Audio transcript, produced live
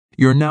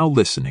You're now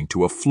listening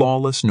to a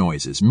Flawless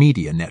Noises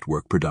Media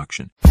Network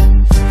production.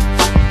 Welcome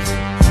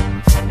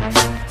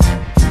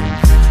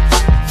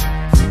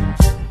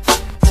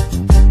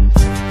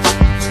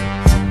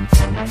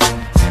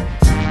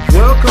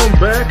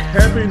back.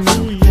 Happy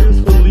New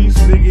Year's, Feliz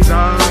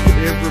Navidad,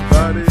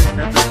 everybody.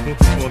 Happy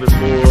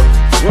 2024.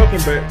 Welcome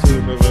back to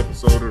another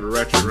episode of the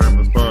Ratchet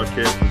Ramblers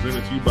podcast,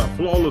 presented to you by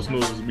Flawless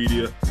Noises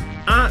Media.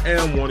 I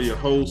am one of your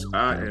hosts.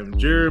 I am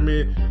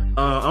Jeremy.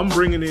 I'm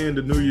bringing in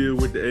the new year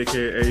with the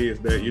AKA is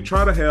that you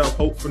try to have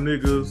hope for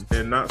niggas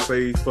and not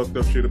say fucked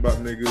up shit about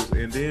niggas,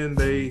 and then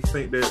they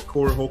think that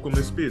Corey Holcomb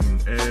is spitting.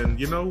 And,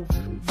 you know,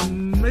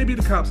 maybe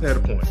the cops had a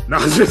point. No,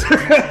 just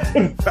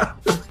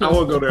I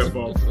won't go that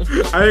far.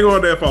 I ain't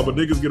going that far, but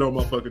niggas get on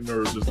my fucking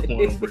nerves. Just the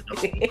point I'm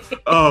bringing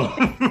up.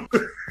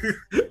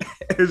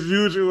 As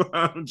usual,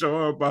 I'm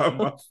joined by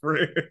my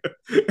friend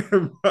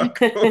and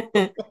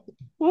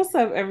What's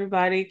up,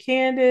 everybody?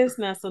 Candace,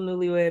 not so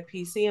newlywed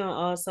PC on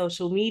all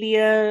social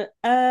media.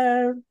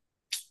 I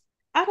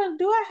have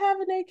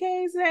an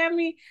AKA? I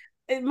mean,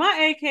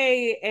 my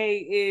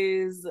AKA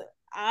is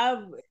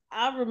I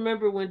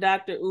remember when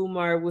Dr.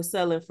 Umar was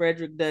selling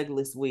Frederick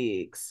Douglass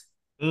wigs.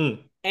 And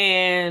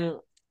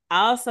I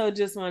also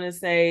just want to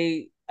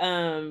say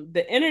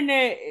the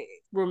internet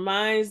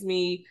reminds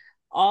me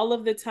all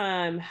of the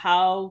time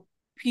how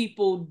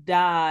people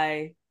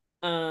die,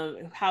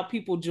 how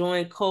people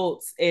join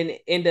cults and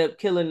end up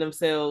killing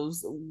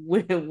themselves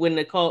when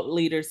the cult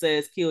leader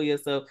says kill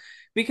yourself,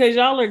 because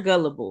y'all are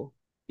gullible.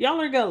 Y'all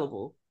are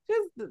gullible.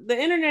 Just,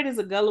 the internet is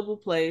a gullible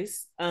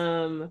place.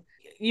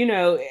 You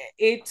know,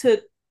 it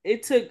took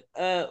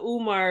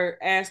Umar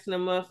asking a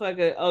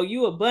motherfucker, "Oh,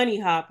 you a bunny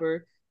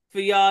hopper?"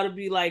 for y'all to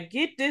be like,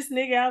 "Get this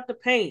nigga out the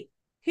paint."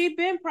 He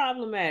been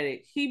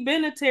problematic. He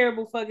been a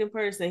terrible fucking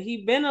person.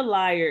 He been a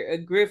liar, a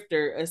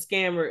grifter, a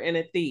scammer, and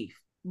a thief.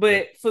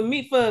 But for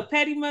me, for a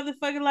petty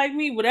motherfucker like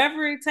me,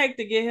 whatever it take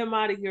to get him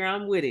out of here,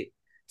 I'm with it.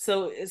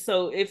 So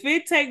if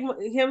it take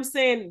him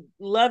saying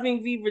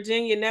loving v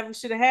Virginia never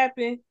should have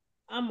happened,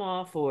 I'm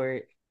all for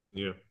it.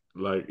 Yeah,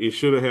 like it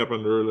should have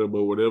happened earlier,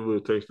 but whatever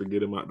it takes to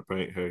get him out the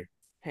paint, hey.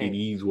 It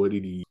is what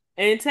it is.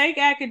 And take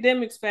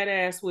academics fat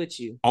ass with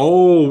you.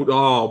 Oh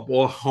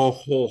boy,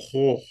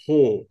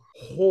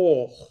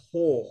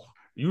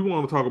 You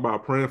want to talk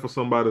about praying for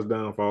somebody's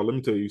downfall? Let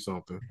me tell you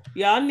something.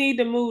 Y'all need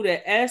to move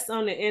the S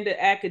on the end of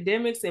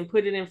academics and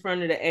put it in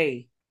front of the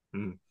A.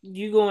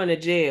 You going to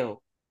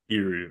jail.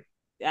 Period.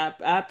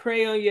 I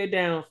pray on your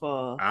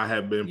downfall. I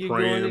have been You're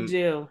praying. Going to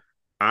jail.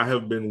 I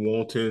have been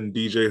wanting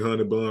DJ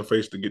Honey Bun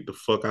Face to get the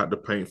fuck out the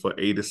paint for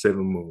 87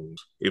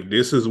 moons. If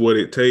this is what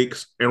it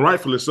takes, and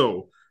rightfully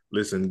so,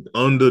 listen,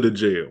 under the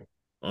jail.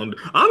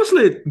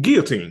 Honestly,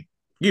 guillotine.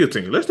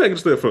 Guillotine. Let's take it a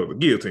step further.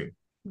 Guillotine.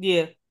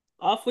 Yeah.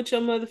 Off with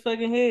your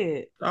motherfucking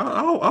head.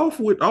 Off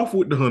with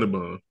the honey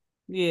bun.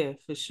 Yeah,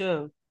 for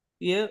sure.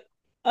 Yep.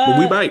 But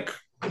we back.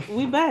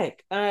 We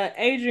back.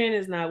 Adrian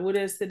is not with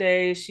us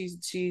today.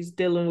 She's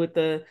dealing with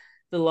the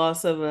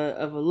loss of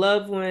a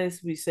loved one.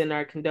 We send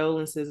our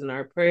condolences and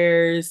our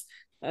prayers.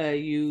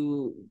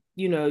 You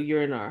know,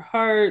 you're in our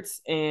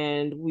hearts,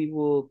 and we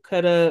will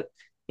cut up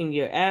in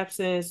your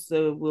absence.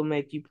 So we'll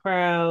make you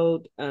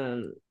proud.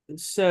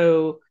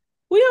 So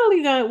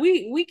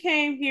we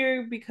came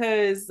here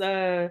because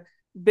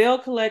Bell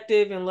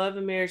Collective and Love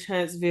and Marriage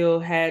Huntsville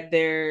had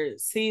their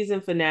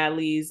season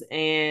finales,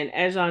 and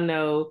as y'all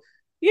know,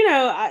 you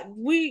know,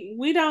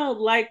 we don't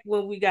like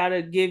when we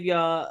gotta give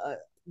y'all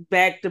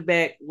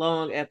back-to-back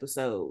long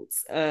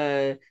episodes.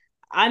 I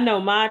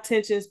know my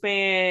attention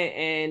span,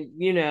 and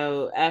you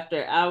know,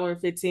 after an hour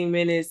and 15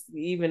 minutes,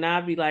 even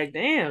I'll be like,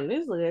 damn,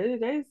 this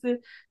is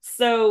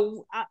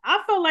so I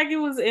felt like it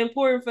was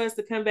important for us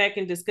to come back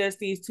and discuss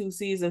these two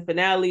season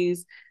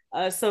finales,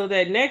 so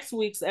that next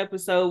week's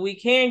episode we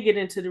can get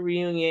into the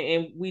reunion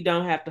and we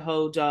don't have to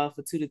hold y'all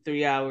for 2 to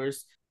 3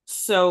 hours.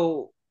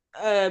 So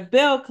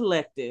Bell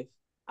Collective,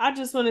 I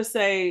just want to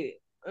say,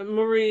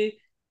 Marie,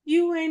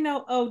 you ain't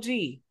no OG.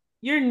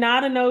 You're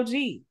not an OG.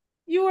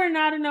 You are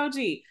not an OG.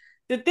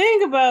 The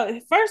thing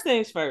about first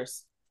things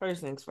first,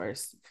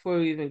 before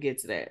we even get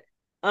to that.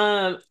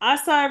 I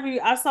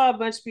saw a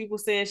bunch of people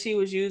saying she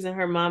was using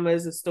her mama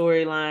as a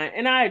storyline,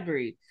 and I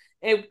agree.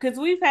 Because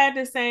we've had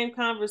the same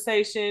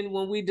conversation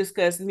when we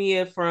discussed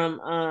Mia from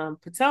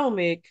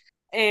Potomac,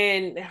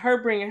 and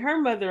her bringing her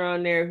mother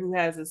on there who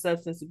has a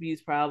substance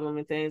abuse problem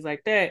and things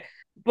like that.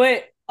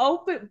 But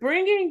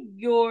bringing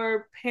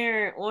your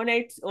parent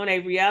on a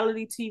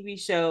reality TV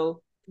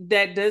show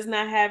that does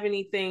not have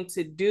anything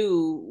to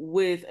do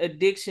with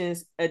addiction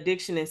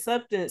and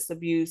substance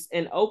abuse,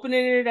 and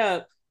opening it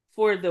up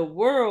for the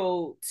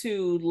world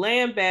to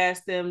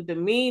lambast them,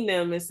 demean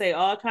them, and say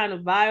all kind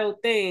of vile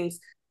things.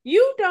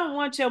 You don't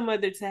want your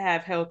mother to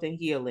have health and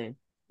healing.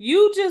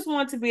 You just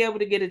want to be able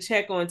to get a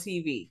check on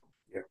TV.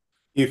 Yeah.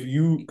 If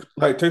you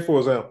like, take for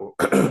example,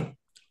 the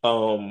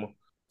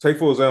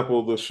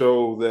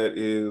show that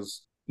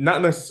is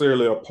not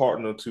necessarily a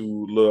partner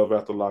to Love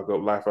After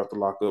Lockup, Life After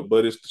Lockup,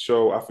 but it's the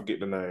show, I forget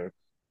the name,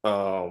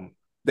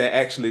 that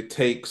actually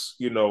takes,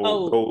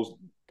 those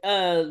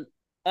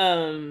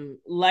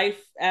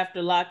life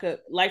after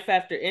lockup, life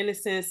after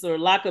innocence, or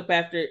lockup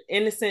after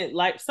innocent,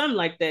 like something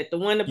like that. The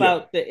one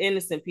about the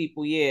innocent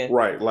people,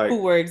 right, like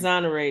who were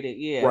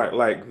exonerated, right,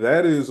 like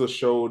that is a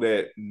show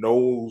that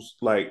knows,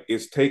 like,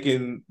 it's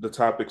taking the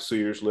topic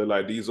seriously.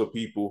 Like, these are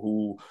people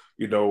who,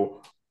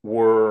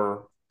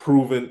 were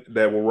proven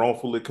that were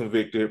wrongfully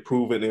convicted,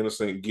 proven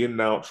innocent, getting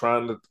out,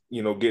 trying to,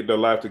 get their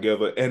life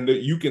together. And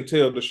you can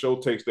tell the show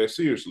takes that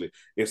seriously.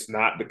 It's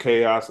not the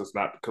chaos, it's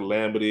not the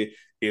calamity.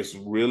 It's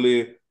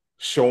really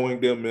showing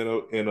them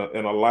in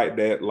a light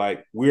that,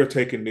 like, we're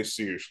taking this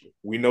seriously.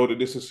 We know that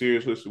this is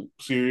serious.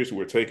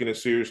 We're taking it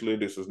seriously.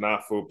 This is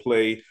not for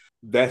play.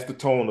 That's the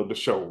tone of the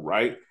show,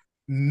 right?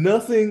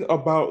 Nothing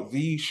about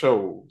these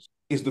shows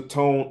is the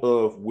tone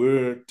of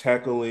we're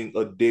tackling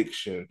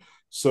addiction,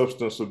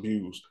 substance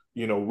abuse,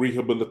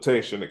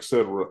 rehabilitation,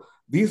 etc.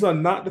 These are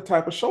not the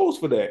type of shows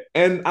for that.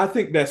 And I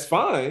think that's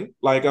fine.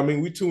 Like, I mean,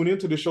 we tune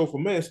into the show for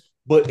mess,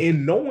 but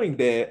in knowing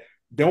that,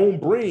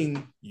 don't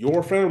bring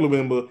your family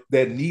member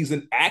that needs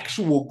an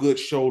actual good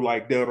show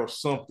like that or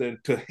something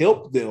to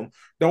help them.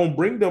 Don't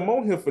bring them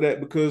on here for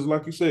that, because,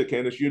 like you said,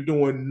 Candace, you're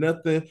doing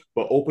nothing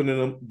but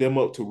opening them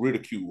up to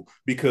ridicule,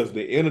 because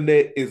the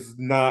internet is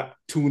not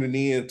tuning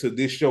in to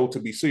this show to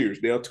be serious.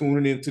 They're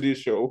tuning into this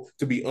show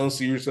to be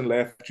unserious and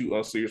laugh at you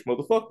unserious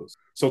motherfuckers.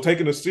 So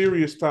taking a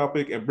serious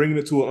topic and bringing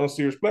it to an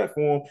unserious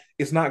platform,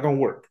 it's not going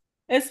to work.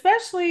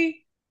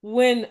 Especially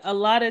when a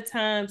lot of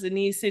times in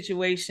these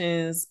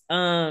situations,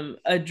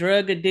 a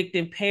drug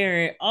addicted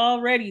parent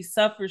already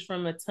suffers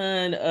from a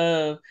ton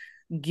of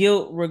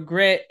guilt,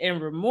 regret,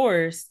 and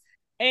remorse.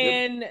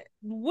 And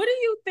what do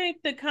you think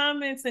the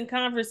comments and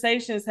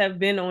conversations have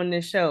been on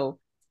this show?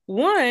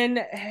 One,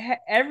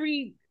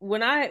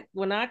 when I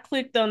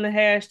clicked on the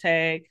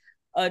hashtag,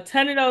 a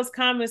ton of those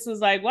comments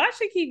was like, "Why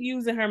she keep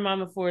using her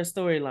mama for a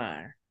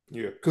storyline?"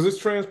 Yeah, because it's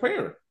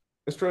transparent.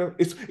 It's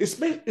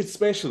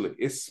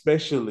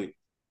especially,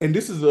 and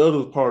this is the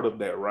other part of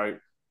that, right?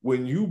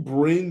 When you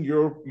bring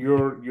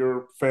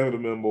your family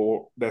member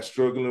that's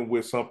struggling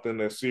with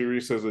something as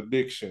serious as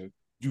addiction,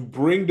 you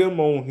bring them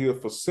on here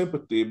for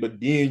sympathy,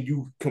 but then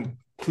you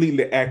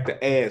completely act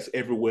the ass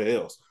everywhere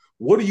else.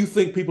 What do you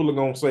think people are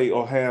gonna say,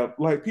 or have,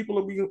 like, people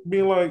are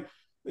being like,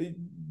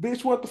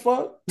 bitch, what the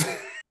fuck?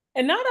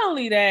 And not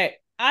only that,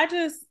 I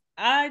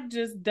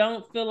just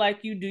don't feel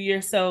like you do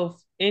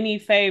yourself any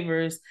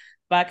favors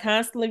by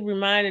constantly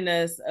reminding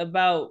us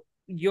about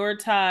your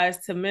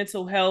ties to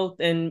mental health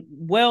and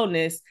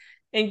wellness,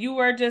 and you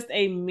are just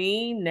a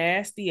mean,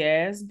 nasty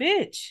ass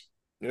bitch.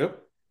 Yep.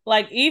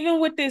 Like, even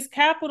with this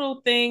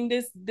capital thing,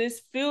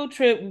 this field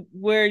trip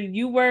where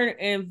you weren't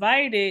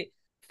invited,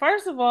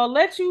 first of all,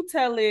 let you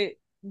tell it,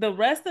 the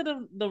rest of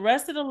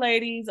the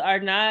ladies are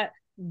not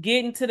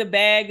getting to the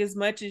bag as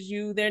much as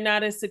you. They're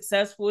not as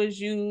successful as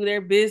you.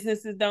 Their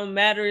businesses don't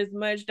matter as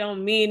much,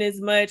 don't mean as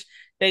much.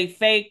 They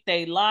fake,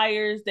 they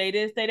liars, they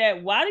this, they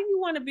that. Why do you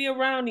want to be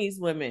around these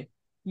women?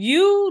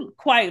 You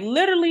quite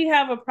literally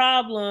have a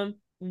problem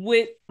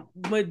with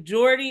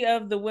majority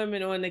of the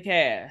women on the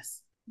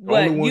cast.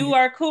 Only But one you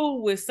are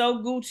cool with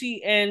So Gucci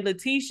and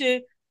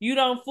Letitia. You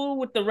don't fool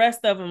with the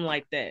rest of them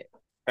like that.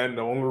 And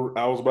the only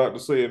I was about to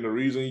say, and the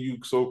reason you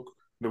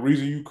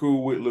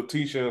cool with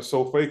Letitia and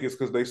So Fake is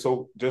because they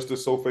so just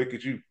as so fake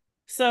as you.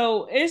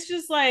 So it's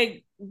just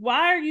like,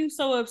 why are you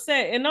so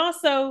upset? And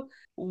also,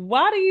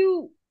 why do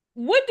you?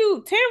 What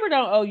do Tamra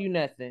don't owe you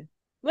nothing?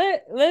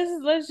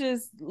 Let's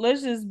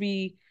just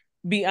be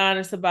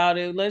honest about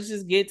it. Let's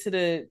just get to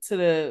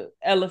the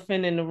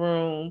elephant in the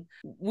room.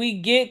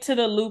 We get to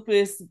the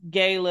lupus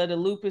gala, the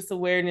lupus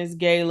awareness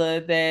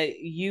gala that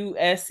you,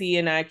 Essie,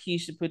 and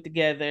Keisha put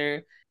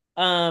together.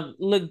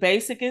 Look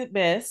basic at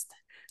best.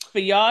 For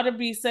y'all to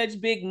be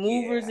such big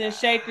movers and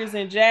shakers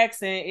in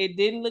Jackson, it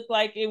didn't look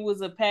like it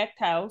was a packed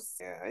house.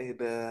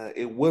 Yeah,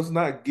 it was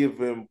not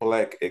given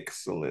black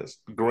excellence.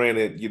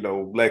 Granted,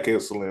 black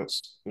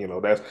excellence,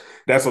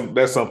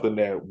 that's something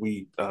that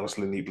we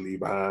honestly need to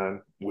leave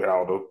behind with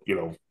all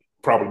the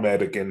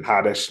problematic and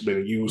how that's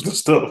been used and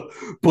stuff.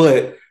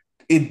 But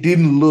it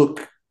didn't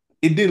look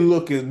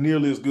as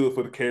nearly as good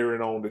for the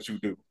carrying on that you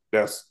do.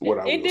 That's what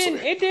I It will didn't.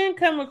 say. It didn't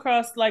come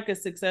across like a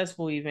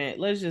successful event.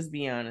 Let's just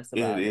be honest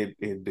about it.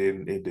 It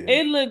didn't. It It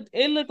didn't. looked.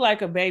 It looked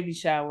like a baby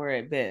shower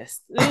at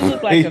best. It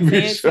looked like a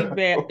Baby fancy.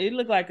 shower. It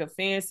looked like a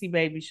fancy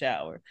baby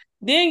shower.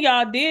 Then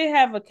y'all did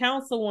have a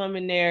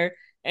councilwoman there,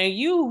 and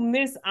you,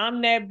 Miss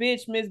I'm that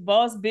bitch, Miss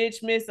Boss bitch,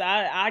 Miss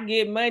I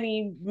get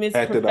money,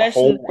 Acted a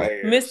whole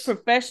Miss ass.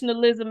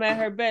 Professionalism at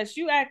her best.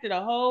 You acted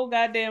a whole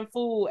goddamn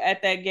fool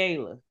at that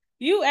gala.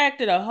 You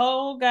acted a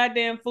whole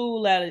goddamn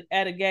fool at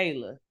a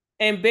gala.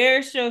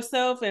 Embarrassed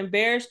yourself,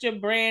 embarrassed your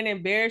brand,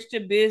 embarrassed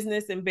your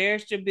business,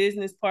 embarrassed your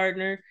business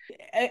partner.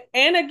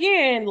 And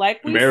again,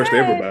 Embarrassed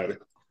everybody.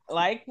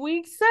 like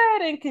we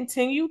said, and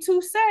continue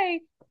to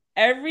say,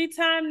 every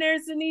time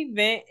there's an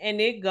event and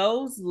it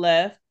goes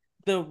left,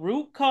 the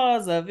root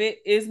cause of it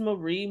is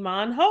Marie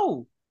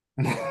Monho.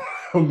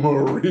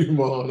 Marie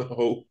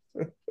Mono.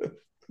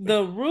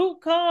 The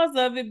root cause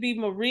of it be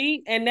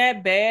Marie and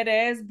that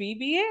badass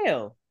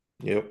BBL.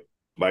 Yep.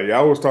 Like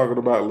y'all was talking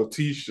about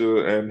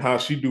Letitia and how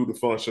she do the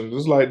functions.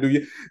 It's like,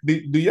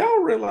 do y'all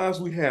realize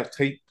we have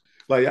tape?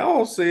 Like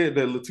y'all said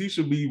that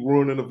Letitia be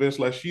ruining events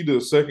like she the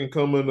second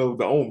coming of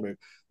the Omen.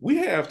 We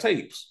have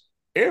tapes.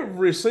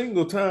 Every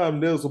single time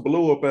there's a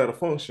blow up at a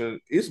function,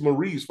 it's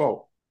Marie's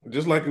fault,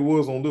 just like it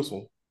was on this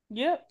one.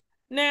 Yep.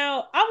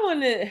 Now I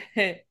want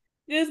to.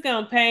 It's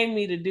gonna pain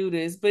me to do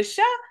this, but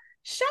shout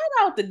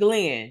out to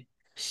Glenn.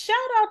 Shout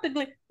out to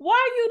Glenn.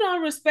 Why you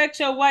don't respect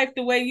your wife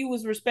the way you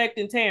was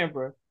respecting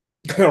Tambra?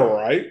 All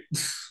right.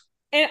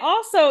 And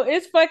also,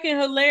 it's fucking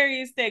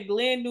hilarious that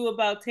Glenn knew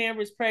about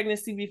Tambra's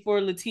pregnancy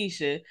before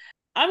Letitia.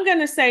 I'm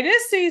gonna say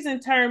this season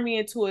turned me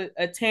into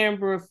a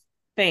Tambra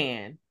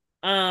fan,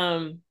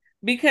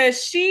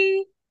 because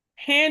she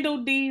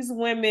handled these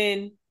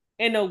women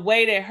in a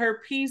way that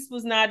her peace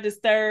was not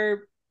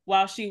disturbed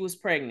while she was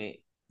pregnant.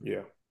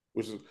 Yeah.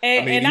 Which is, I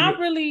And, mean, and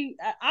even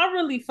I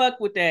really fuck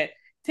with that.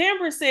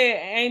 Tambra said,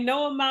 "Ain't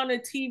no amount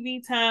of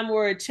TV time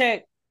or a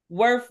check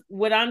worth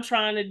what I'm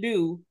trying to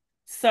do.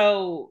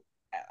 So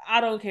I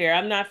don't care.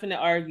 I'm not finna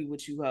argue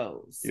with you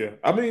hoes." yeah.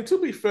 I mean,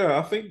 to be fair,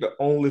 I think the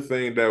only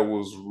thing that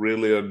was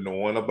really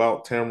annoying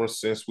about Tamara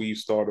since we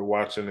started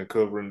watching and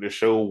covering the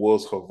show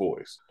was her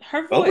voice.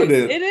 Her Other voice,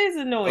 than it is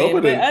other annoying,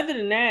 but than other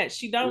than that,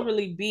 she don't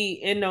really be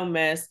in no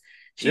mess.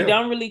 She yeah,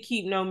 don't really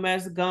keep no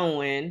mess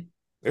going.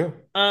 yeah,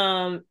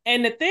 And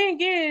the thing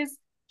is,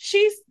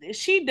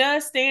 she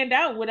does stand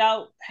out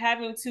without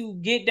having to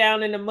get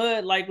down in the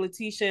mud like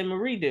Letitia and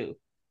Marie do.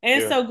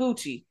 And yeah, so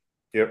Gucci.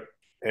 yep.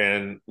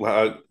 And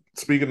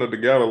speaking of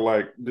together,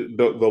 like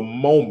the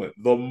moment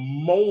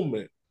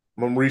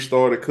Marie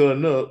started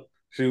cutting up,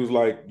 she was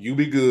like, "You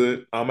be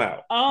good, I'm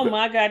out." Oh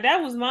my God,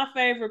 that was my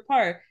favorite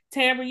part.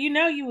 Tambra, you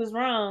know you was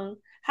wrong.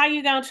 How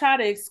you gonna try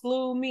to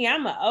exclude me?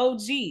 I'm an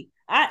OG.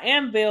 I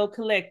am Bell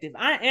Collective.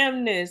 I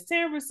am this.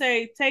 Tambra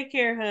say, take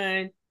care,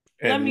 hun.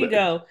 Let And me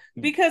go.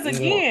 Because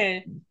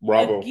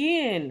bravo.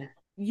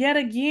 yet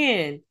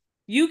again,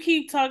 you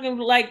keep talking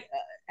like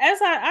as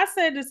I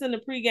said this in the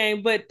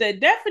pregame, but the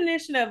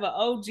definition of an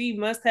OG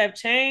must have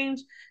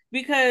changed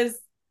because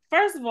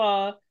first of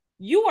all,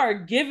 you are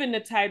given the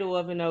title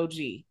of an OG.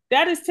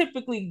 That is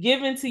typically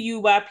given to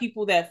you by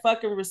people that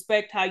fucking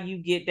respect how you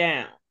get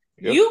down.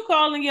 Yep, You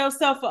calling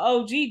yourself an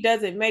OG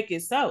doesn't make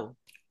it so.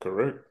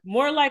 correct.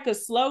 More like a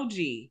slow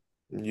G.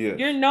 Yes,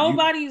 You're you.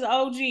 nobody's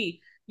OG.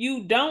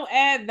 You don't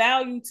add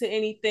value to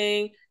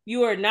anything.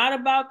 You are not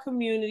about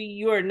community.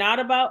 You are not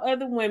about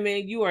other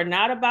women. You are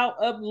not about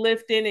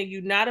uplifting and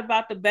you're not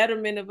about the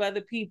betterment of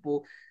other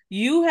people.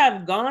 You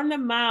have gone the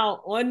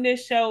mile on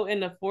this show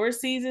in the 4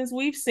 seasons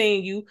we've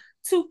seen you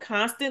to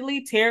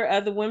constantly tear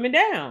other women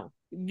down.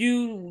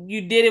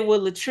 You did it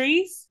with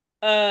Latrice.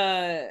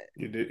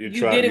 You did. You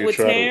did it You with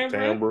tried it with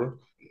Tambra.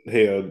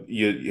 Tambra.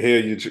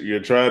 You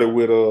tried it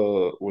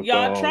with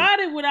Y'all tried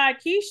it with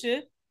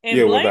Aikisha and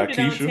yeah, with blamed it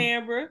on Akeisha.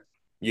 Tambra.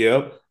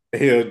 Yep.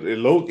 Hell,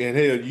 and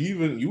hell,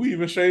 you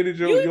even shaded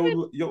You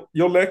even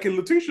your lackey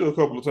Letitia a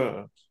couple of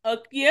times.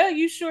 Yeah,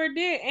 you sure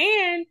did.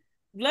 And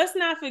let's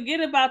not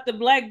forget about the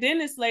black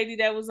dentist lady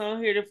that was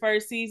on here the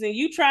first season.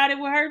 You tried it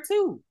with her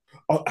too.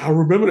 Oh, I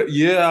remember that.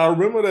 Yeah, I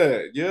remember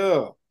that.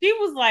 Yeah, She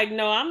was like,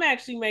 "No, I'm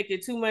actually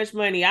making too much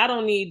money. I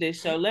don't need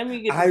this show. Let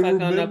me get the I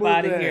fuck on up remember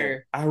out of that.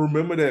 here." I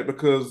remember that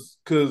because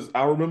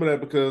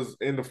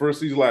in the first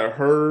season, like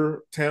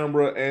her,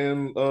 Tambra,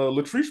 and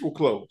Latrice were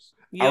close.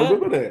 I Yep.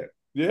 remember that.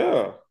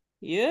 Yeah.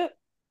 Yep.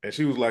 And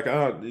she was like,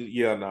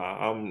 yeah,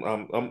 nah,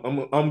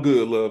 I'm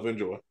good, love,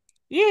 enjoy.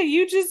 Yeah,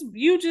 you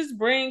just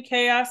bring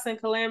chaos and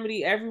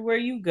calamity everywhere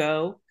you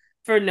go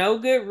for no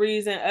good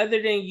reason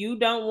other than you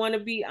don't want to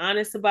be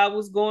honest about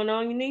what's going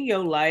on in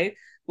your life,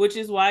 which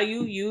is why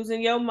you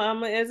using your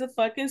mama as a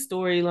fucking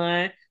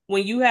storyline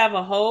when you have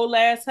a whole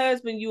ass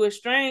husband you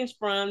estranged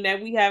from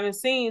that we haven't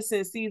seen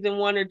since season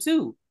 1 or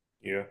 2.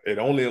 Yeah, it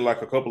only in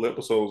like a couple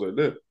episodes at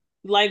that.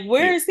 Like,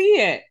 where Yeah, is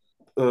he at?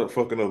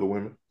 fucking other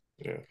women.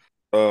 Yeah.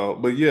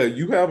 But yeah,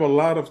 you have a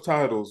lot of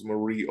titles,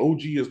 Marie.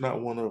 OG is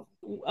not one of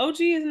them. OG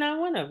is not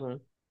one of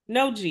them.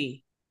 No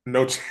G.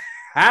 No,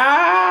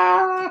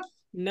 ah,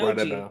 No write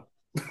that G. down.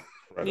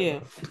 Write that Yeah.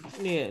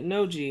 down. Yeah,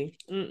 no G.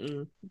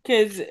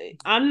 Because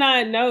I'm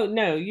not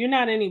no, you're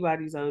not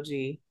anybody's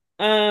OG.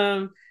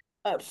 Um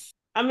uh,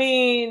 I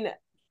mean,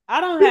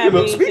 I don't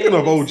have Speaking anything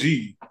of to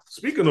OG,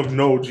 speaking of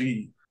no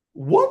G,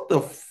 what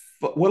the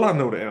fuck? Well, I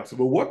know the answer,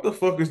 but what the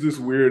fuck is this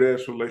weird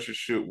ass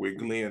relationship with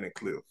Glenn and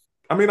Cliff?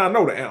 I mean, I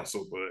know the answer,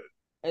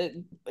 but uh,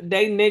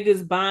 they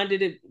niggas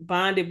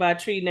bonded by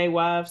treating their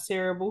wives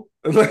terrible.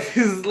 like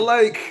it's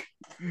like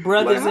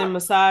Brothers in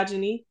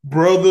misogyny.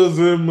 brothers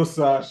in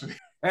misogyny.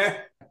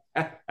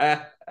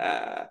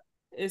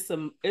 It's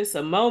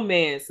a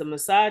romance, a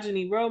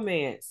misogyny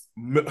romance.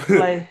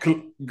 Like,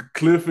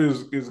 Cliff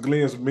is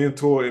Glenn's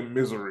mentor in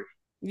misery.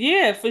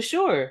 yeah, for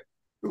sure.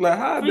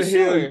 Like For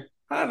sure.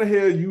 how the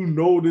hell you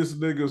know this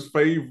nigga's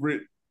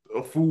favorite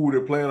food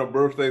and plan a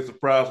birthday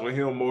surprise for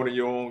him more than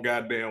your own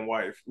goddamn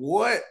wife?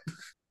 What?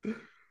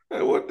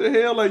 Hey, what the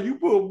hell? Like you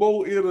put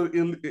more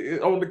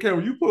on the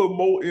camera. You put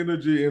more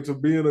energy into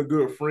being a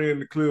good friend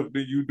to Cliff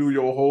than you do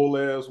your whole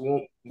ass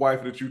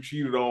wife that you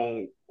cheated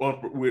on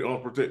with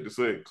unprotected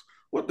sex.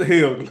 What the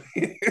hell,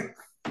 Glenn?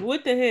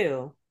 What the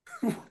hell?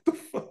 What the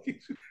fuck?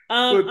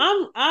 But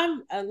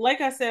I'm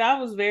like I said, I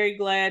was very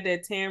glad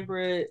that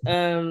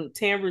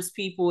Tambra's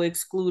people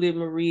excluded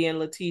Marie and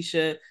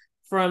Letitia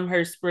from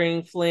her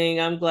spring fling.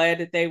 I'm glad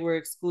that they were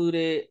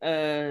excluded,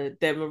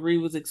 that Marie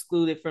was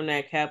excluded from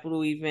that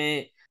Capitol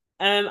event.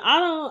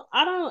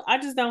 I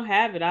just don't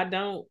have it. I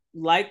don't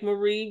like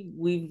Marie.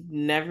 We've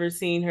never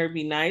seen her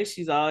be nice.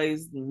 She's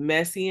always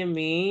messy and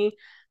mean.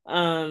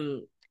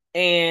 Um,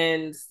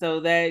 and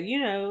so that,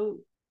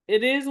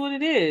 it is what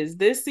it is.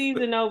 This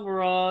season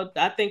overall,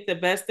 I think the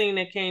best thing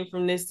that came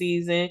from this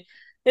season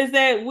is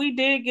that we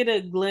did get a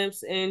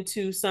glimpse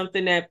into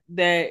something that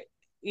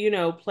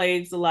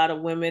plagues a lot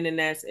of women, and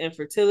that's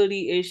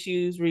infertility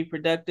issues,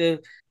 reproductive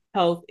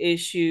health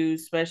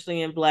issues,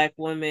 especially in Black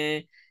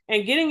women.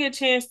 And getting a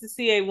chance to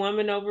see a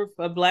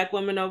Black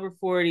woman over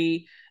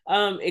 40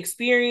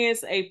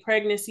 experience a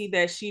pregnancy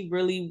that she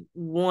really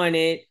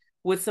wanted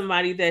with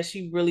somebody that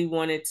she really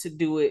wanted to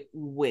do it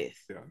with.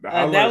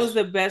 yeah, That was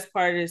the best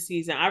part of the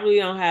season. I really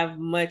don't have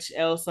much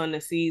else on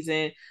the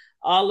season.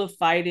 All the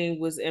fighting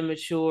was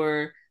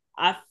immature.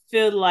 I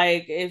feel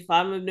like, if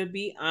I'm going to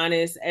be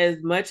honest,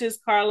 as much as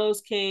Carlos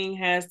King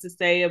has to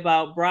say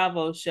about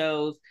Bravo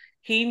shows,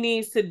 he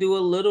needs to do a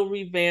little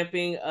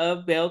revamping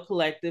of Bell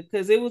Collective,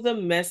 because it was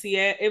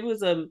it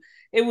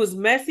was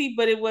messy,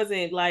 but it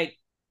wasn't like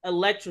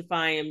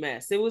electrifying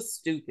mess. It was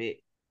stupid.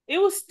 It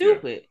was yeah.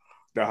 stupid.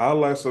 The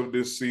highlights of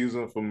this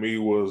season for me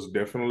was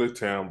definitely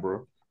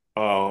Tambra.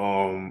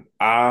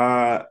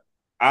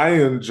 I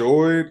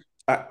enjoyed.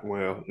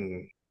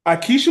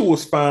 Akeisha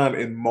was fine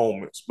in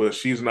moments, but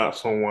she's not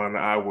someone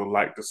I would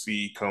like to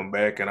see come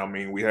back. And I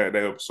mean, we had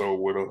that episode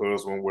with her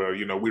husband where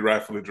we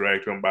rightfully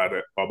dragged him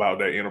about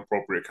that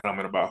inappropriate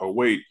comment about her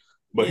weight.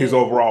 But his Yeah.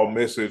 overall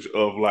message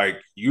of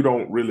like, you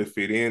don't really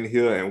fit in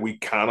here, and we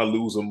kind of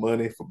losing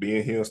money for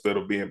being here instead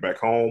of being back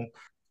home.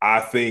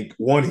 I think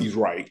one, he's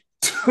right.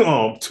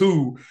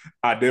 Two,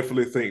 I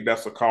definitely think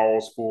that's a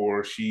cause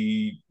for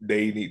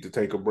they need to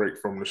take a break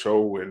from the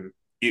show, and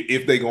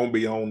if they gonna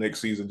be on next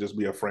season, just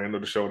be a friend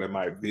of the show that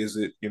might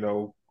visit,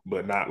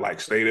 but not like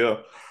stay there.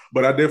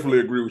 But I definitely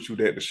agree with you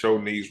that the show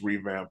needs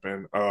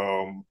revamping.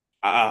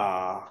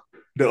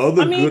 The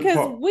other good because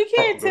part. we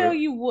can't Go tell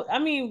ahead. you what. I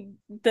mean,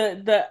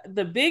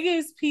 the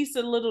biggest piece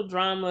of little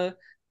drama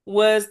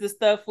was the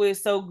stuff with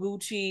So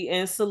Gucci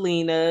and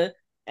Selena,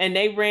 and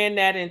they ran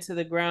that into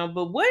the ground.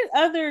 But what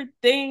other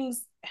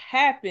things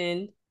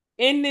happened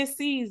in this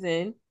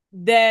season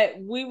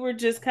that we were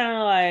just kind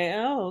of like,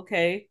 oh,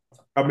 okay.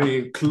 I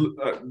mean,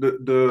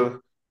 the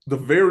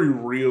very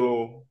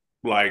real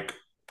like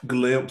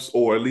glimpse,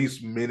 or at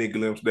least mini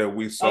glimpse that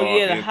we Oh saw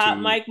yeah, the hot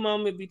into. mic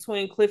moment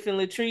between Cliff and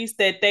Latrice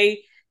that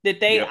they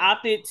Yep.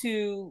 opted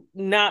to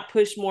not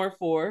push more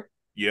for.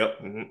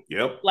 Yep.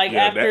 Yep. Like,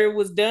 Yeah. after That. it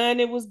was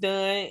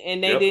done,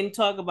 and they Yep. didn't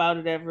talk about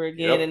it ever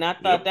again. Yep. And I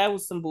thought Yep. that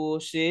was some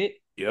bullshit.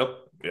 Yep.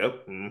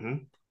 Yep.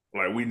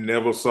 Like we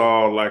never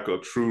saw like a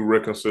true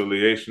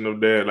reconciliation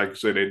of that. Like you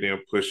said, they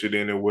didn't push it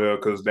anywhere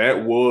because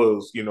that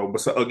was,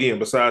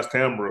 besides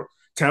Tamara,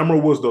 Tamara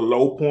was the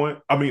low point.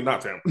 I mean, not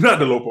Tamara, not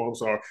the low point. I'm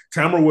sorry.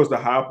 Tamara was the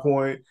high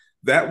point.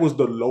 That was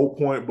the low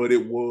point, but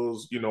it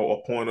was,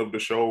 a point of the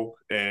show,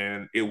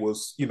 and it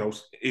was,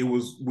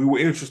 we were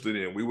interested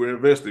in, we were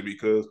invested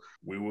because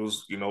we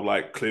was,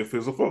 like Cliff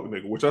is a fuck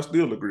nigga, which I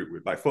still agree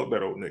with. Like, fuck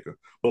that old nigga.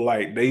 But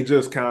like they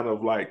just kind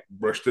of like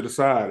brushed it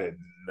aside and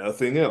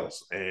nothing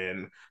else.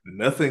 And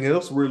nothing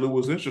else really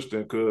was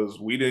interesting because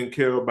we didn't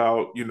care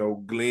about,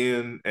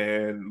 Glenn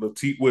and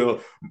Letitia. Well,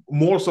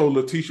 more so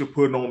Letitia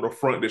putting on the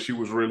front that she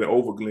was really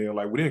over Glenn.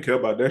 Like, we didn't care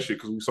about that shit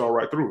because we saw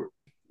right through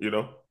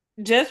it.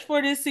 Just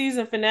for this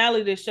season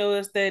finale to show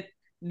us that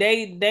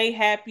they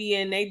happy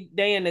and they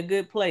in a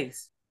good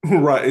place.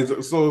 Right.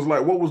 So it's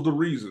like, what was the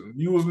reason?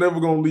 You was never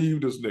gonna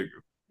leave this nigga.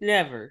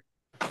 Never.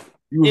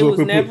 You was It up was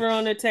here. never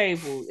on the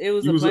table. It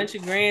was You a was bunch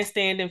of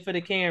grandstanding for the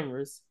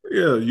cameras.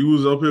 Yeah, you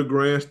was up here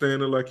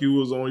grandstanding like you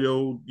was on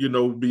your,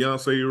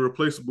 Beyonce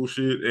irreplaceable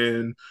shit,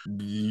 and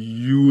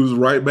you was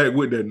right back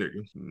with that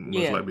nigga, much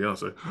Yeah. like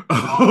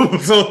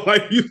Beyonce. So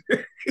like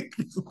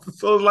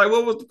so it's like,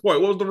 what was the point?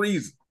 What was the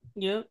reason?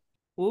 Yep.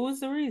 What was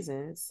the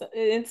reason? So,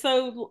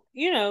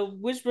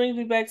 which brings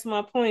me back to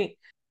my point.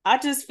 I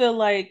just feel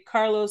like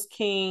Carlos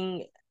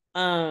King,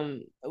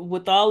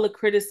 with all the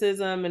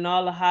criticism and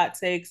all the hot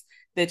takes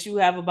that you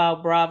have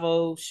about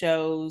Bravo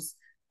shows,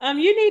 you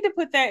need to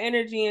put that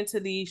energy into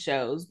these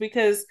shows,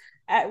 because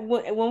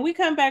when we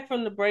come back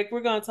from the break,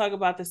 we're going to talk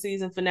about the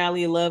season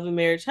finale of Love and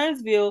Marriage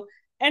Huntsville,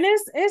 and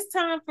it's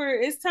time for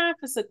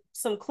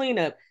some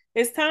cleanup.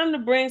 It's time to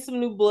bring some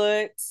new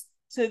blood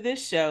to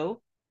this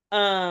show.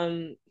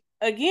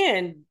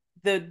 Again,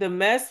 the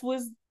mess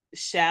was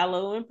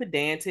shallow and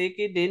pedantic.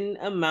 It didn't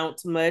amount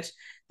to much.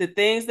 The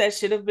things that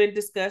should have been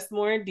discussed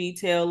more in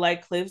detail,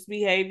 like Cliff's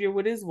behavior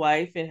with his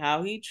wife and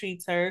how he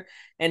treats her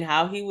and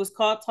how he was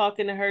caught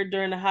talking to her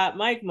during the hot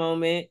mic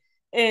moment,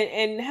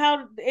 and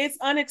how it's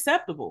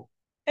unacceptable.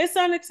 It's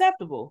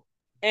unacceptable.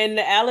 And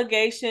the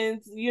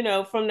allegations,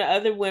 from the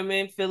other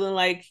women feeling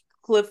like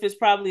Cliff is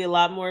probably a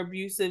lot more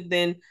abusive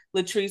than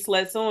Latrice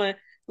lets on.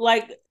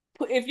 Like,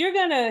 if you're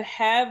gonna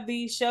have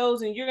these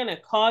shows and you're gonna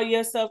call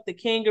yourself the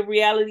king of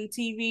reality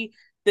TV,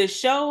 the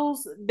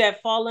shows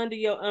that fall under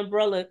your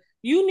umbrella,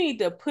 you need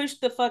to push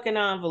the fucking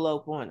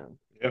envelope on them.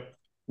 Yeah.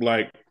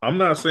 Like, I'm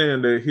not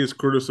saying that his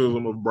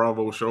criticism of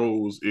Bravo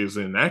shows is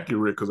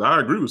inaccurate, because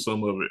I agree with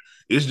some of it.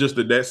 It's just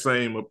that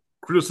same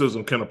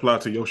criticism can apply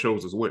to your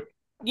shows as well.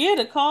 Yeah,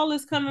 the call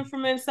is coming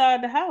from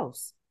inside the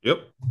house. Yep.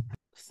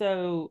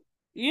 So,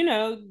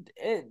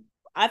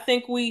 I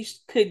think we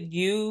could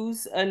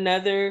use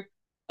another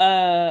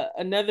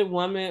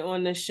woman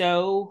on the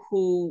show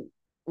who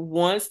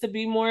wants to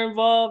be more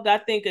involved. I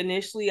think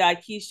initially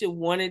Aikisha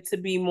wanted to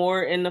be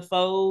more in the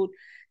fold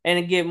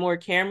and get more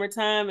camera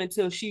time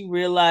until she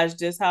realized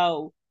just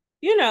how,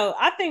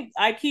 I think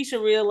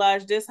Aikisha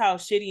realized just how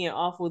shitty and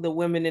awful the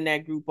women in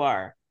that group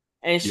are.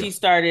 And she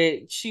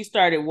started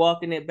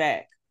walking it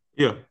back.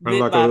 Yeah. And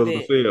like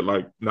I said,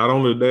 like, not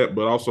only that,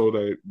 but also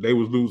that they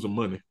was losing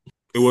money.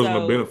 It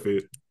wasn't a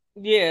benefit.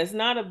 Yeah, it's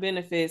not a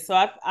benefit. So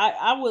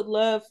I would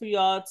love for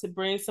y'all to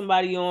bring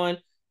somebody on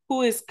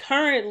who is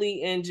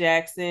currently in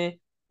Jackson,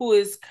 who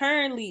is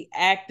currently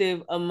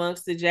active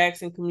amongst the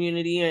Jackson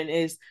community and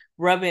is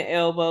rubbing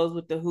elbows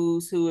with the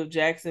who's who of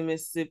Jackson,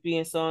 Mississippi,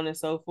 and so on and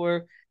so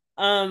forth.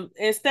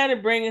 Instead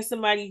of bringing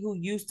somebody who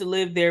used to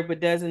live there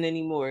but doesn't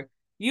anymore.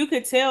 You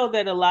could tell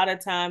that a lot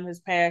of time has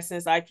passed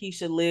since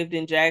Aikisha lived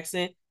in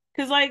Jackson,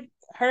 because like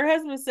her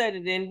husband said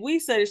it and we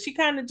said it, she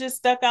kind of just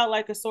stuck out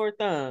like a sore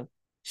thumb.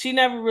 She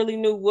never really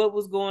knew what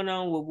was going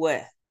on with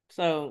what.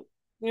 So,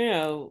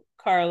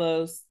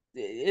 Carlos,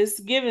 it's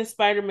giving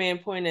Spider-Man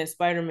point at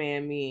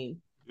Spider-Man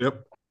mean.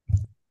 Yep.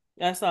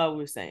 That's all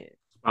we're saying.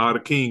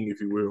 The king,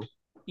 if you will.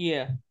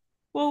 Yeah.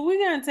 Well,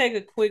 we're going to take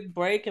a quick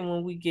break, and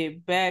when we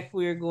get back,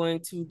 we're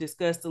going to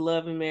discuss the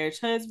Love and Marriage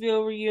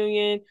Huntsville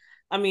reunion.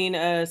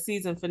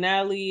 Season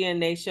finale,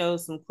 and they show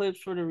some clips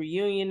for the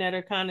reunion that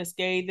are kind of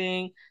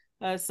scathing.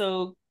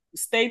 So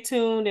stay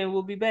tuned, and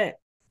we'll be back.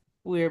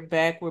 We're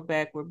back.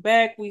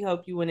 We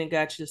hope you went and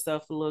got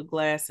yourself a little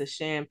glass of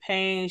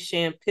champagne,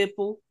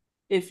 champipple,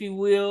 if you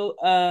will,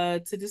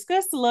 to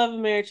discuss the Love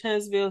and Marriage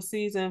Huntsville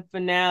season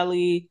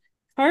finale.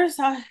 First,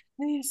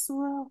 you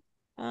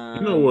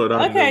know what?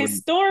 Okay,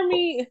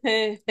 Stormy.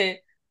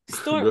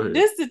 Storm.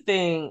 This is the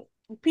thing.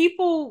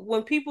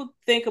 When people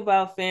think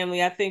about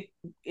family, I think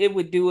it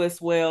would do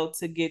us well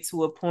to get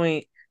to a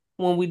point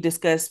when we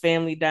discuss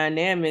family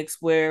dynamics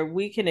where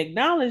we can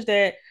acknowledge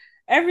that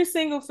every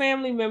single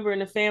family member in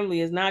the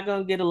family is not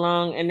going to get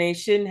along, and they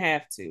shouldn't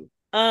have to.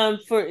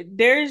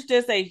 There's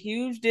just a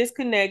huge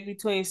disconnect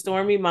between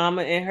Stormy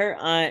Mama and her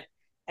aunt,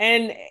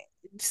 and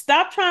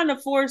stop trying to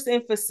force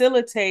and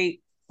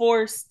facilitate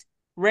forced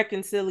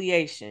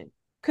reconciliation,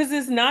 because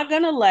it's not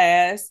going to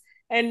last.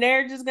 And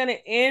they're just going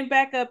to end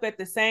back up at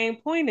the same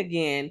point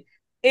again.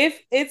 If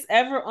it's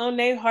ever on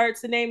their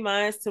hearts and their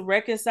minds to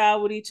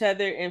reconcile with each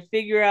other and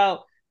figure out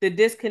the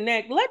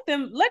disconnect, let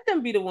them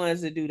be the ones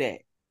to do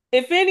that.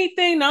 If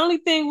anything, the only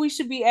thing we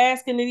should be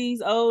asking of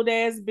these old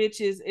ass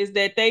bitches is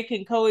that they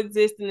can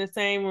coexist in the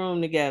same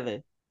room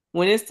together.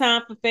 When it's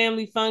time for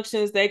family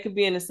functions, they could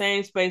be in the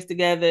same space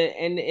together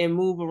and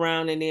move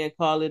around and then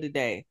call it a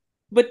day.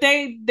 But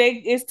they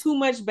it's too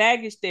much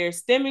baggage there,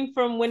 stemming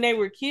from when they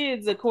were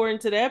kids, according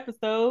to the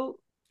episode.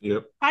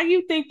 Yep. How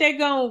you think they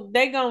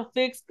gonna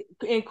fix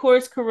and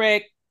course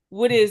correct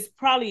what is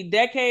probably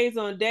decades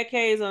on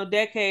decades on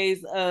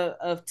decades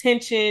of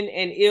tension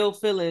and ill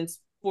feelings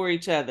for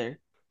each other?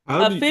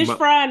 A fish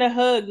fry and a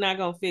hug not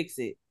gonna fix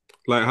it.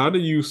 Like, how do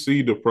you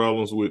see the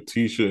problems with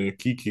Tisha and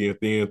Kiki and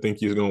then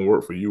think it's gonna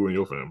work for you and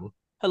your family?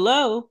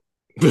 Hello.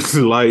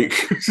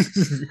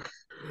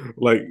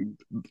 like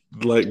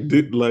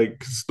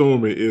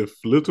Stormy, if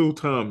little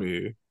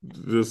Tommy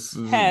just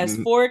has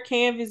 4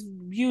 Canvas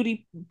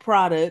beauty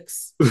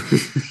products,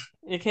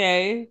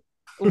 okay,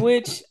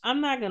 which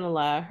I'm not gonna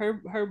lie,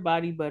 her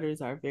body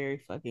butters are very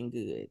fucking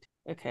good.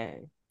 Okay,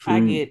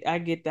 true. I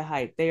get the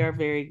hype; they are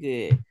very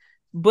good.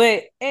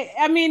 But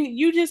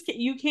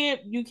you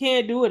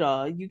can't do it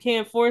all. You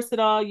can't force it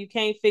all. You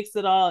can't fix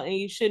it all, and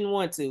you shouldn't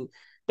want to.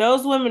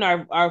 Those women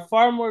are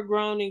far more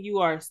grown than you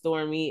are,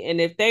 Stormy.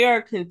 And if they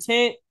are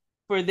content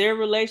for their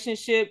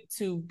relationship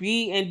to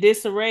be in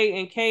disarray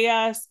and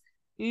chaos,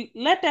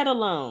 let that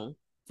alone.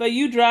 So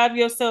you drive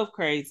yourself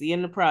crazy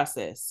in the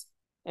process.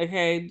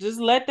 Okay, just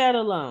let that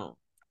alone.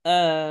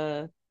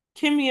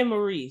 Kimmy and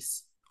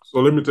Maurice.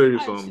 So let me tell you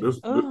something. This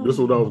is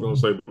what I was gonna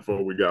say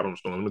before we got on the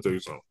storm. Let me tell you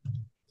something.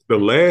 The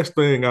last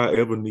thing I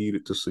ever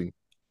needed to see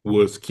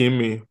was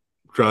Kimmy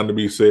trying to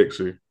be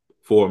sexy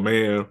for a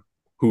man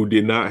who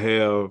did not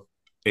have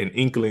an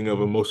inkling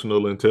of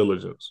emotional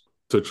intelligence.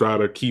 to try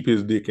to keep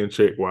his dick in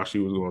check while she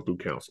was going through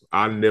counseling.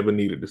 I never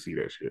needed to see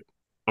that shit.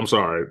 I'm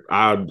sorry.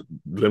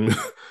 Let me.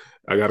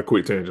 I got a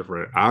quick tangent,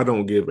 friend. I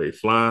don't give a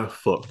flying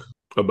fuck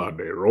about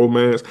their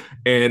romance.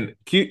 And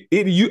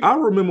I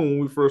remember when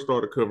we first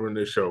started covering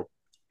this show,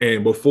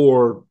 and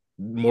before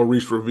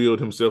Maurice revealed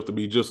himself to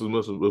be just as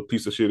much of a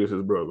piece of shit as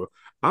his brother,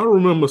 I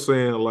remember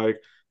saying like,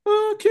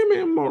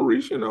 Kimmy and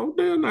Maurice,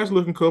 they're a nice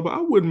looking couple.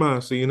 I wouldn't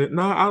mind seeing it.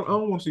 Nah, I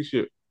don't want to see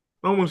shit.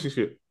 I don't want to see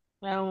shit.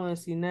 I don't want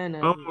to see none I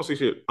of don't it. want to see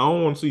shit. I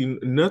don't want to see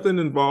nothing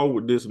involved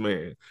with this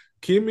man.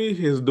 Kimmy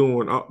is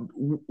doing.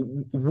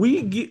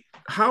 We get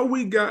how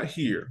we got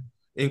here,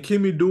 and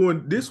Kimmy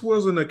doing. This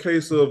wasn't a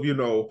case of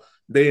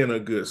they in a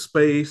good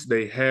space,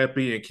 they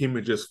happy, and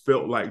Kimmy just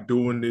felt like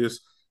doing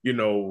this.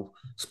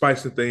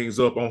 Spicing things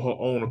up on her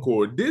own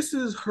accord. This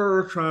is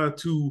her trying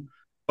to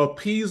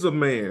appease a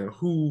man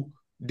who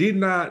did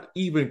not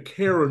even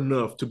care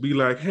enough to be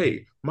like,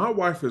 hey, my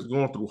wife is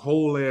going through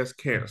whole ass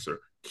cancer,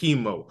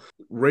 chemo,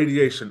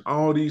 radiation,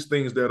 all these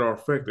things that are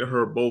affecting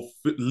her both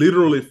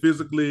literally,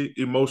 physically,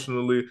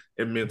 emotionally,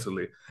 and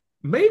mentally.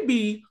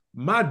 Maybe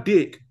my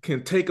dick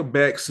can take a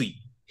back seat.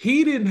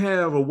 He didn't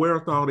have a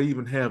wherewithal to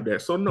even have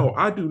that. So no,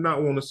 I do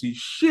not want to see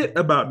shit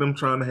about them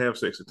trying to have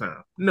sex at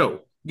time.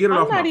 No, get it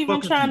I'm off not my even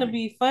fucking trying to TV.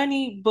 be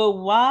funny, but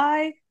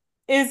why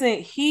isn't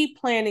he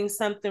planning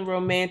something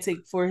romantic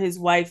for his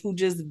wife who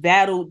just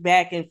battled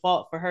back and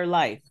fought for her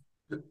life?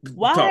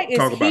 Why is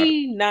Talk about it.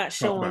 he not Talk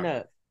showing about it.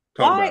 up?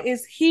 Talk Why about it.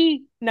 is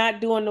he not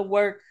doing the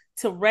work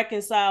to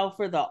reconcile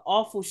for the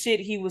awful shit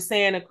he was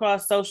saying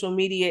across social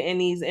media in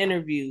these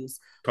interviews?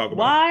 Talk about it.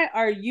 Why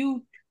are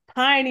you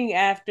pining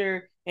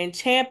after and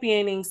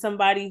championing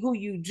somebody who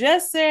you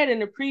just said in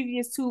the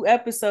previous 2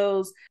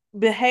 episodes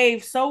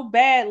behaved so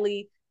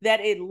badly that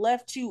it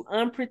left you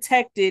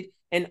unprotected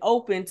and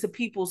open to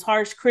people's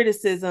harsh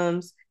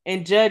criticisms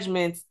and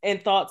judgments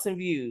and thoughts and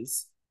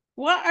views?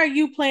 Why are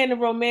you playing the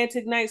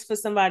romantic nights for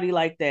somebody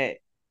like that?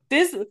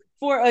 This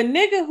for a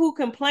nigga who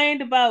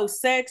complained about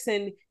sex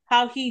and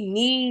how he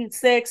needs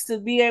sex to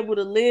be able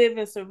to live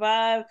and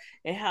survive,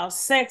 and how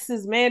sex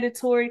is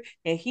mandatory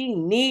and he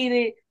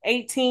needed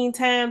 18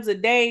 times a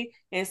day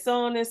and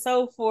so on and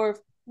so forth.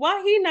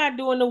 Why he not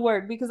doing the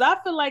work? Because I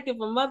feel like if a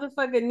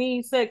motherfucker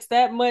needs sex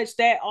that much,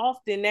 that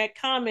often, that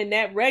common,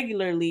 that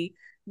regularly,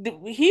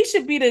 he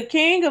should be the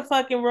king of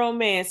fucking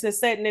romance and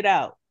setting it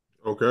out.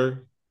 Okay.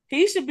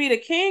 He should be the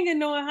king of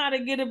knowing how to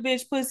get a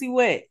bitch pussy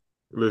wet.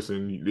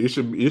 Listen, it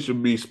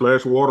should be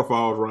splash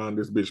waterfalls around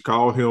this bitch.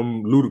 Call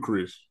him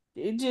ludicrous.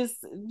 It just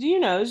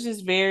it's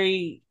just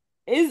very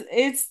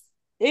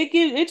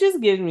it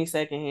just gives me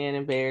secondhand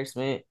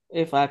embarrassment,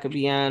 if I could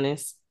be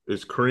honest.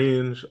 It's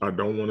cringe. I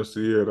don't want to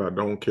see it. I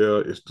don't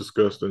care. It's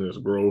disgusting. It's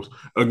gross.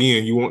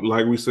 Again, you want,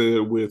 like we said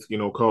with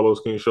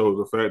Carlos King shows,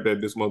 the fact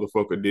that this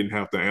motherfucker didn't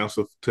have to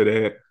answer to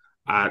that.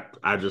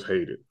 I just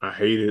hate it. I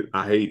hate it.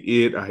 I hate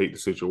it. I hate the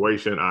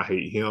situation. I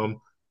hate him.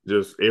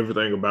 Just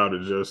everything about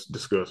it just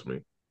disgusts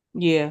me.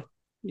 Yeah.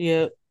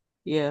 Yeah.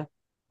 Yeah.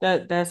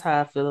 That's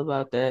how I feel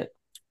about that.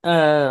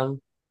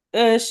 Um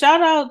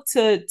Shout out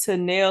to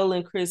Nell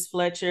and Chris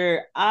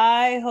Fletcher.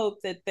 I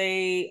hope that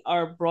they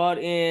are brought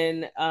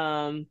in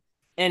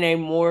a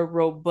more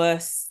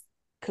robust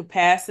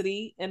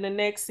capacity in the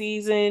next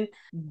season.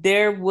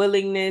 Their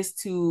willingness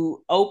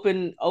to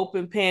open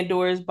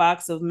Pandora's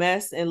box of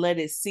mess and let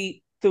it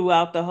seep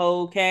throughout the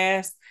whole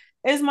cast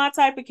is my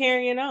type of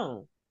carrying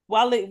on.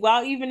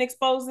 While even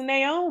exposing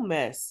their own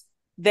mess.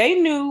 They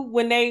knew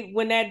when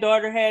that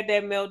daughter had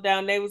that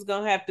meltdown, they was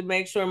gonna have to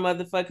make sure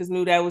motherfuckers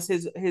knew that was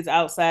his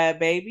outside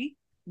baby.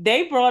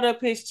 They brought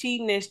up his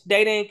cheating and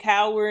they didn't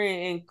cower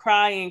and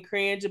cry and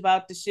cringe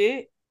about the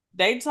shit.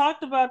 They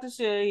talked about the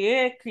shit.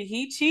 Yeah,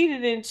 he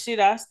cheated and shit.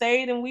 I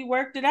stayed and we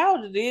worked it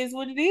out. It is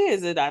what it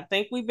is, and I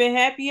think we've been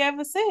happy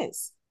ever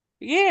since.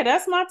 Yeah,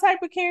 that's my type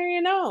of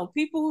carrying on.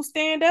 People who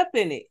stand up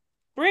in it.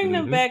 Bring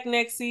them Mm-hmm. back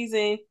next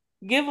season.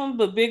 Give them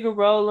a bigger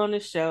role on the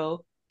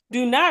show.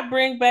 Do not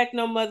bring back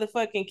no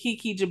motherfucking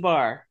Kiki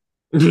Jabbar.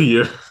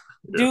 Yeah.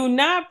 Yeah. Do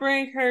not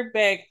bring her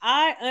back.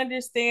 I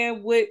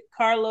understand what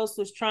Carlos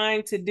was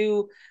trying to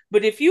do,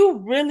 but if you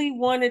really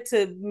wanted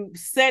to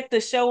set the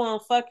show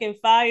on fucking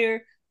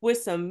fire with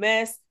some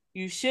mess,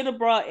 you should have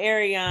brought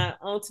Ariane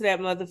onto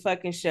that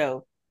motherfucking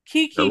show.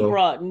 Kiki Hello.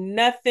 brought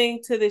nothing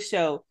to the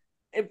show.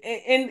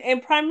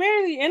 And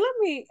primarily, and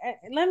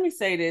let me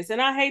say this, and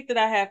I hate that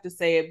I have to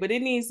say it, but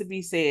it needs to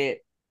be said.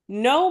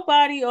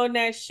 Nobody on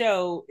that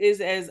show is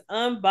as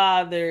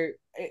unbothered,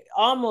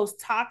 almost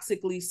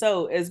toxically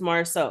so, as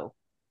Marceau.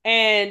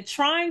 And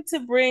trying to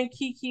bring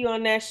Kiki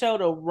on that show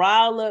to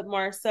rile up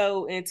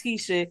Marceau and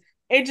Tisha,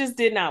 it just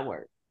did not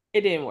work.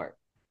 It didn't work.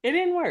 It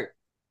didn't work.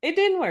 It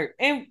didn't work.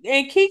 And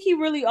Kiki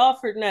really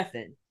offered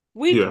nothing.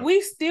 We Yeah.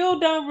 we still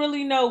don't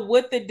really know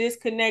what the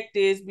disconnect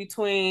is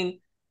between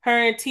her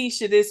and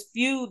Tisha, this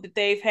feud that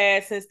they've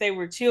had since they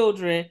were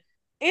children.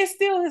 It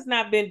still has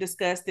not been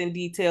discussed in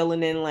detail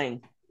and in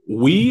length.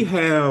 We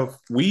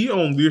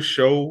on this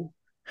show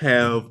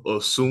have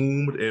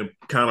assumed and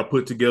kind of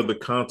put together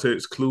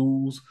context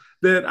clues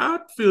that I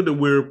feel that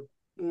we're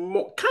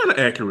kind of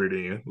accurate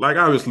in. Like,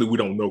 obviously, we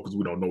don't know because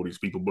we don't know these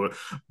people. But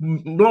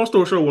long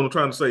story short, what I'm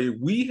trying to say,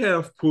 we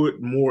have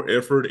put more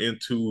effort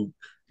into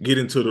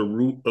getting to the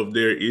root of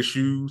their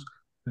issues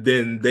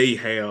than they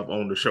have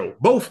on the show.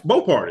 Both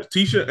parties,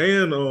 Tisha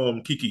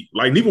and Kiki.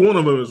 Like, neither one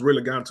of them has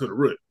really gotten to the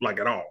root, like,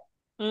 at all.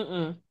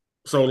 Mm-mm.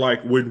 So,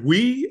 like, when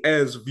we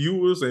as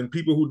viewers and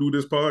people who do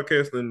this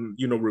podcast and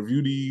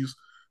review these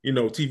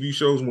TV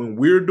shows, when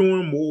we're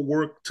doing more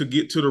work to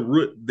get to the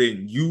root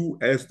than you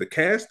as the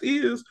cast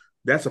is,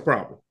 that's a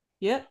problem.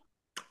 Yep.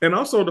 And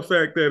also the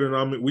fact that, and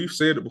I mean, we've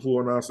said it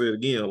before, and I'll say it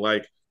again.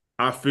 Like,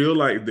 I feel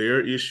like their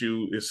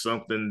issue is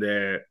something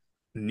that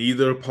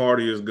neither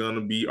party is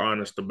gonna be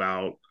honest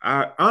about.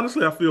 I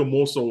honestly, I feel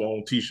more so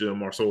on Tisha and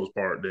Marceau's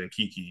part than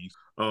Kiki's,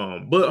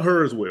 but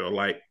her as well.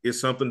 Like,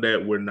 it's something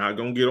that we're not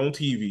gonna get on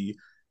TV.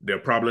 They're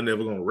probably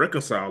never gonna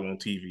reconcile on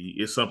TV.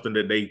 It's something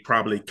that they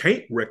probably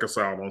can't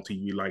reconcile on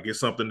TV. Like, it's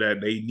something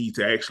that they need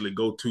to actually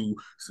go to,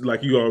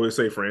 like you always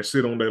say, friends,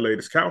 sit on their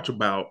latest couch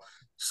about.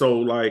 So,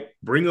 like,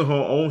 bringing her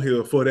on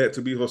here for that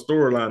to be her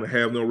storyline and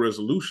have no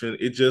resolution,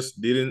 it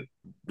just didn't.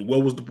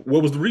 What was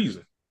the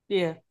reason?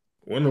 Yeah.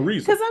 Wasn't the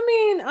reason. Because I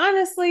mean,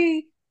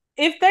 honestly,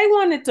 if they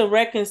wanted to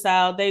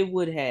reconcile, they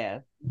would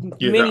have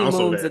many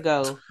moons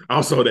ago.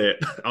 Also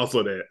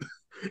that.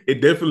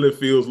 It definitely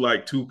feels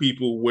like two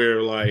people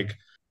where, like,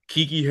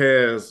 Kiki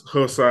has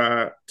her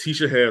side,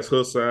 Tisha has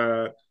her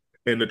side,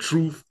 and the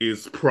truth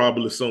is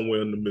probably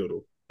somewhere in the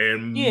middle.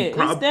 And yeah,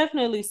 it's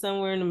definitely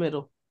somewhere in the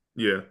middle.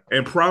 Yeah,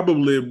 and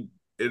probably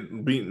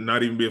it be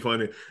not even being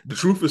funny. The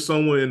truth is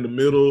somewhere in the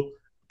middle,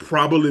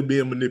 probably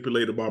being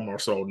manipulated by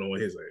Marceau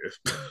knowing his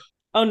ass.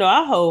 Oh no,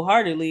 I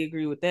wholeheartedly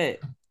agree with that.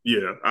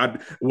 Yeah,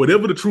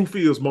 whatever the truth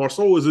is,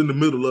 Marceau is in the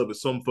middle of it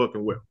some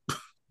fucking well.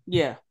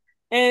 Yeah,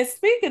 and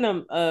speaking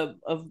of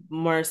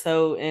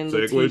Marceau and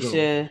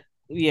Letitia,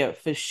 yeah,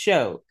 for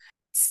sure.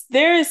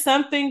 There is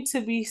something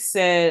to be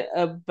said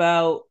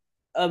about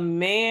a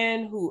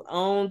man who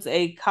owns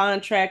a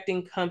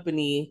contracting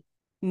company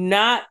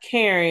not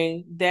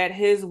caring that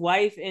his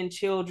wife and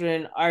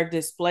children are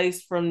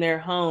displaced from their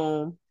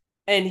home,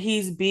 and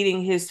he's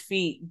beating his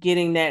feet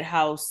getting that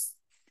house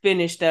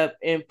finished up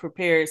and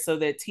prepared so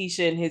that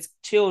Tisha and his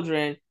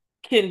children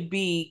can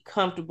be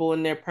comfortable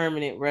in their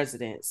permanent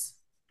residence.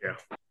 Yeah.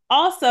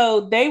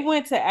 Also, they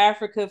went to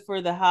Africa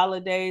for the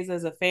holidays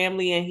as a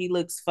family, and he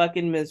looks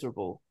fucking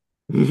miserable.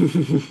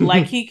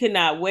 Like, he could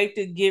not wait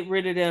to get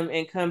rid of them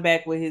and come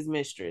back with his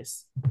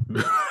mistress.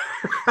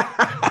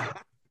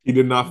 He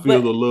did not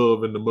feel the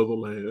love in the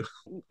motherland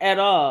at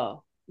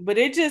all. But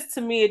it just,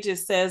 to me, it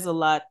just says a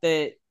lot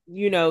that,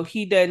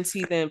 he doesn't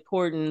see the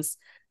importance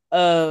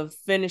of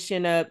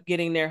finishing up,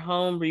 getting their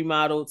home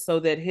remodeled so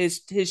that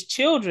his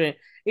children,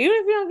 even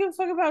if you don't give a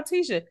fuck about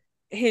Tisha,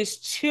 his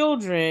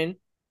children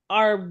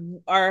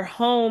are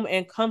home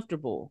and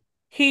comfortable.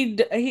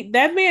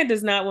 That man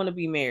does not want to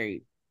be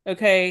married.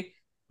 Okay.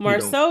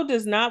 Marceau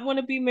does not want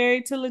to be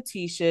married to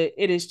Letitia.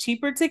 It is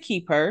cheaper to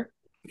keep her.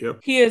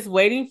 Yep. He is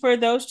waiting for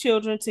those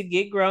children to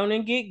get grown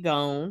and get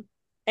gone.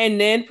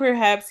 And then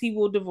perhaps he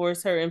will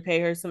divorce her and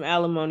pay her some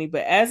alimony.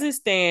 But as it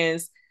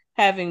stands,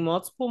 having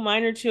multiple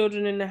minor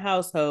children in the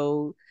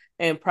household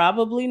and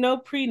probably no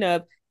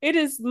prenup, it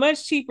is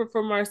much cheaper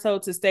for Marceau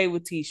to stay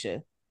with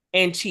Tisha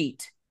and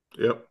cheat.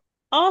 Yep.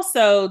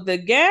 Also, the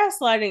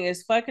gaslighting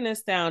is fucking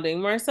astounding.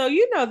 Marceau,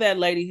 that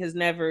lady has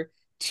never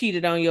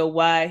cheated on your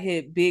wide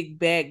hip, big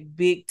back,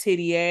 big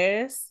titty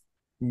ass.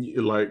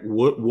 Like,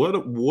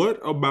 what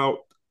about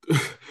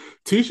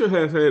Tisha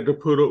has had to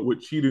put up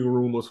with cheating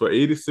rumors for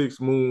 86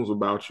 moons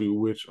about you,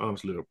 which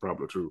honestly are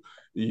probably true.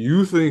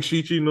 You think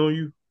she cheating on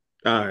you?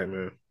 All right,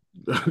 man.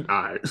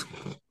 All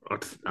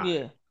right.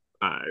 Yeah.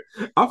 All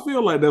right. I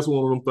feel like that's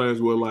one of them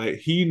things where, like,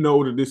 he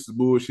know that this is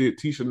bullshit.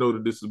 Tisha know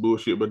that this is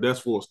bullshit, but that's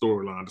for a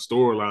storyline. The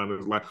storyline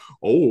is like,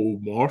 oh,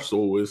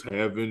 Marceau is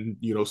having,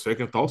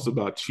 second thoughts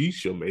about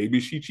Tisha.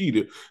 Maybe she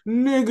cheated.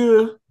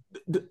 Nigga,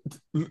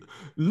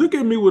 look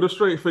at me with a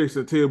straight face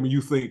and tell me you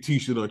think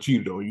Tisha done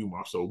cheated on you,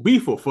 Marceau. Be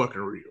for fucking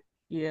real.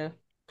 Yeah.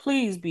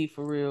 Please be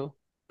for real.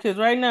 Because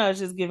right now it's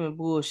just giving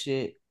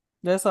bullshit.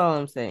 That's all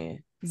I'm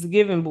saying. It's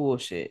giving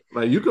bullshit.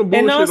 Like, you can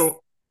bullshit on...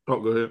 Oh,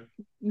 go ahead.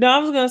 No, I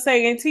was gonna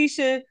say, and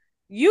Tisha,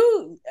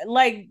 you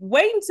like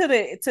waiting to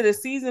the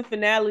season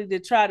finale to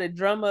try to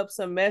drum up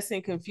some mess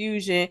and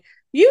confusion.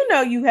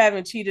 You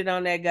haven't cheated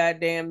on that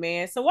goddamn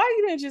man. So why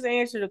you didn't just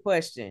answer the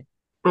question?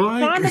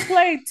 Trying to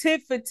play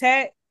tit for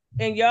tat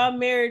and y'all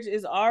marriage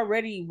is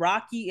already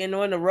rocky and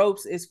on the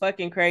ropes is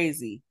fucking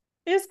crazy.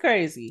 It's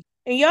crazy.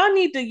 And y'all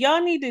need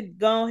to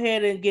go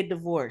ahead and get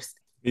divorced.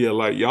 Yeah,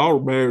 like, y'all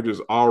marriage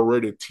is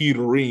already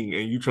teetering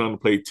and you trying to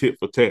play tit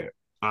for tat.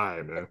 All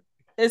right, man.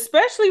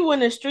 Especially when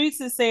the streets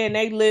is saying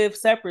they live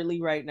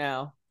separately right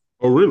now.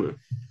 Oh, really?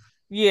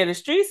 Yeah, the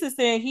streets is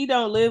saying he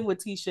don't live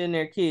with Tisha and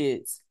their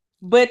kids.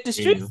 But the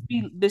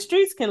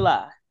streets can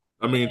lie.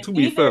 I mean, to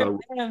be fair,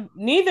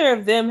 neither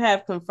of them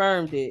have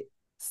confirmed it.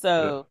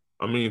 So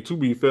yeah. I mean, to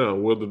be fair,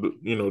 whether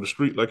the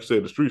street, like you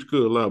said, the streets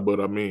could lie, but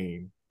I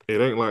mean, it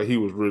ain't like he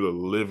was really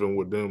living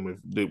with them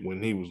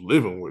when he was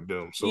living with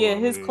them. So yeah,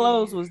 his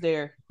clothes was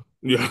there.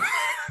 Yeah.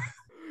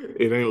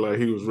 it ain't like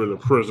he was really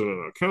present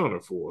and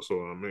accounted for. So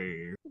I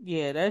mean,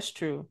 Yeah, that's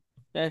true.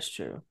 That's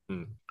true.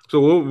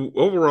 So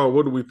overall,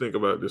 what do we think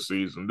about this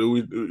season? Do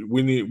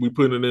we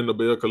putting it in the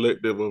Bell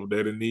Collective of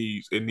that it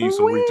needs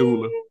some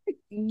retooling?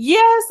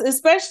 Yes,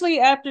 especially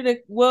after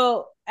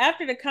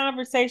the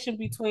conversation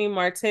between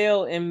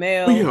Martell and Oh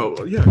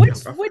Mel, yeah.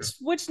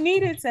 which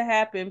needed to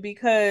happen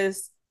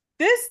because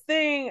this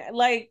thing,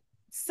 like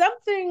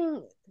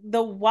something,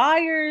 the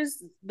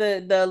wires,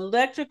 the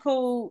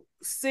electrical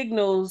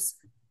signals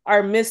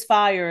are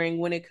misfiring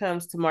when it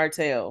comes to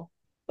Martell.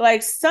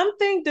 Like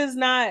something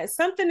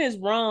is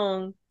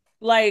wrong.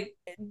 Like,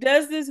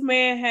 does this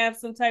man have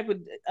some type of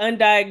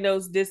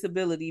undiagnosed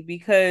disability?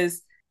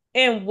 Because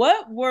in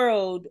what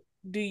world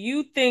do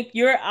you think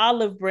your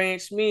olive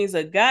branch means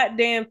a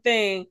goddamn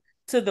thing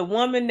to the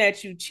woman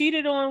that you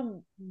cheated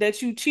on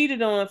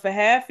for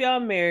half your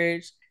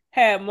marriage,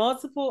 had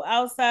multiple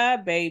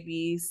outside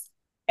babies,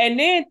 and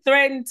then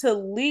threatened to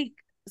leak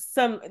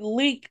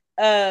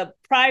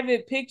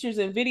private pictures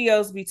and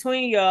videos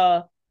between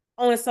y'all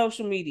on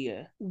social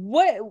media?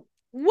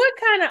 What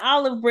kind of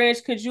olive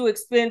branch could you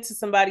extend to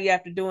somebody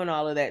after doing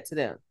all of that to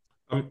them?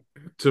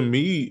 To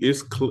me,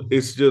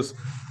 it's just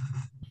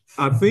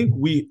I think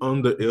we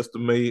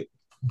underestimate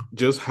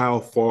just how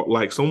far,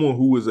 like someone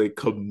who is a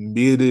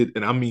committed,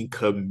 and I mean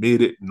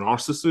committed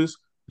narcissist,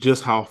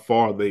 just how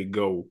far they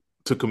go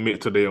to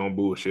commit to their own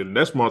bullshit. And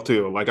that's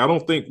Martell. Like, I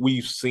don't think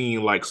we've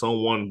seen like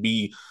someone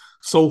be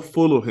so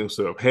full of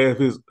himself, have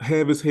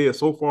his head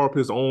so far up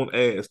his own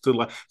ass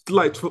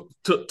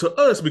to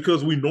us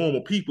because we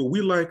normal people.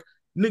 We like,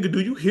 nigga, do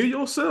you hear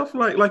yourself?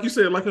 Like you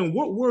said, like in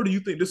what world do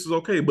you think this is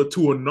okay? But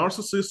to a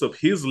narcissist of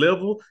his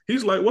level,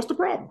 he's like, what's the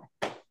problem?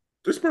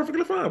 It's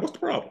perfectly fine. What's the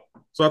problem?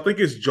 So I think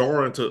it's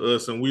jarring to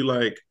us, and we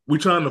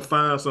trying to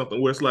find something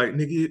where it's like,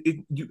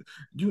 nigga,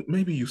 you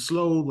maybe you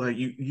slow, like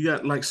you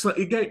got like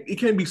it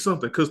can't be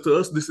something because to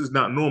us this is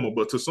not normal,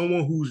 but to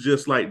someone who's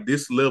just like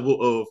this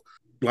level of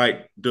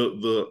like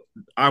the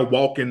I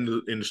walk in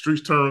the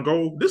streets turn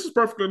gold, this is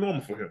perfectly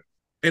normal for him,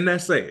 and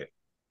that's sad.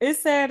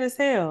 It's sad as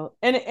hell,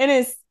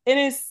 it's And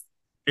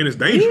it's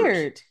dangerous.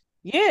 weird.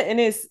 Yeah, and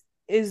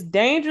it's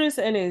dangerous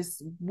and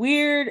it's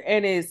weird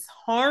and it's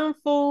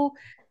harmful.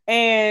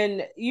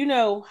 And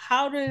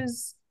how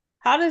does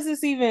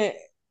this even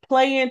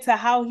play into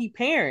how he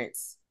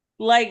parents?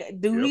 Like,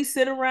 do Yep, he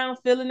sit around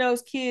filling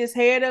those kids'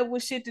 head up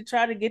with shit to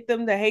try to get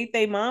them to hate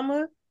their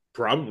mama?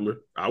 probably.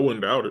 I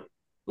wouldn't doubt it.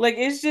 Like,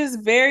 it's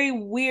just very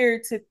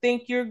weird to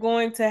think you're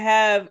going to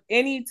have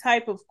any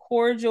type of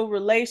cordial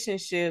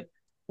relationship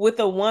with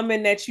a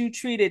woman that you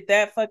treated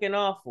that fucking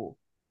awful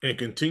And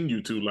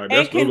continue to, like, and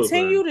that's the other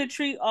continue thing. to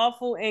treat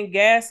awful and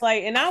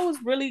gaslight. And I was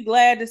really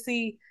glad to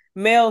see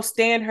Mel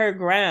stand her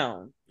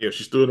ground Yeah,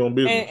 she stood on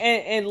business.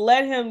 and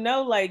let him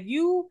know, like,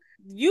 you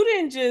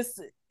didn't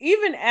just,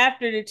 even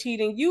after the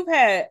cheating, you've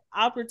had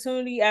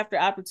opportunity after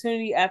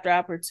opportunity after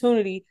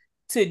opportunity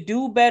to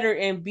do better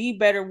and be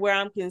better where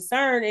I'm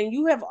concerned, and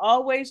you have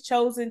always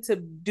chosen to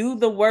do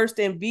the worst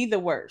and be the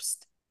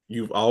worst.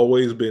 You've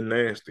always been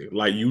nasty.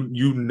 Like you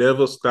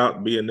never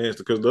stopped being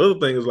nasty. Because the other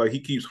thing is like he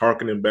keeps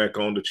harkening back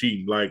on the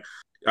cheating. Like,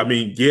 I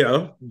mean,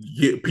 yeah,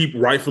 people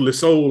rightfully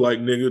so. Like,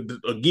 nigga,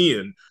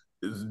 again,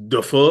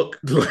 the fuck.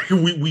 Like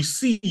we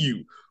see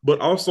you, but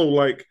also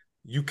like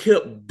you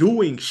kept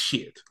doing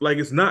shit. Like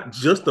it's not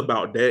just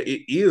about that.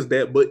 It is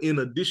that, but in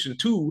addition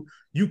to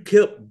you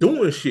kept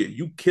doing shit.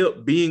 You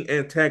kept being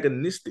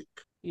antagonistic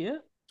Yeah.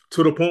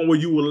 to the point where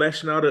you were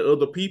lashing out at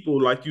other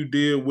people like you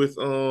did with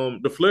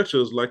the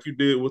Fletchers, like you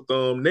did with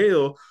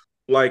Nail,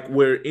 like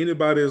where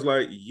anybody is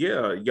like,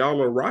 yeah,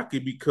 y'all are rocky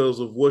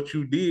because of what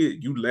you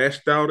did. You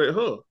lashed out at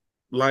her.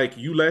 Like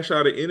you lash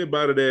out at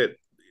anybody that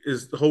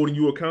is holding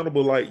you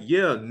accountable, like,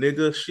 yeah,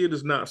 nigga, shit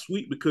is not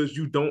sweet because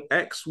you don't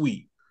act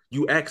sweet.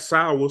 You act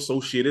sour, so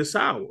shit is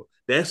sour.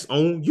 That's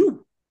on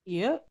you.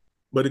 Yep.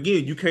 But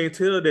again, you can't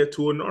tell that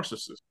to a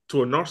narcissist.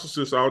 To a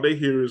narcissist, all they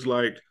hear is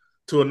like,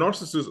 to a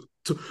narcissist,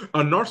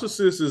 a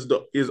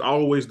narcissist is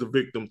always the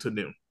victim to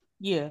them.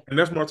 Yeah. And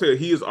that's Martell.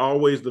 He is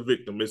always the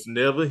victim. It's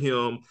never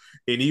him.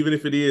 And even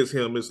if it is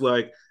him, it's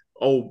like,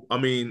 oh, I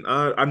mean,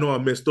 I know I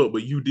messed up,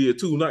 but you did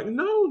too. Like,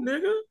 no,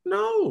 nigga,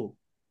 no,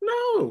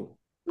 no,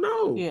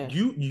 no. Yeah.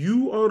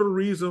 You are the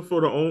reason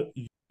for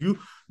you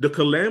the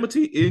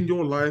calamity in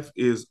your life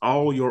is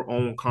all your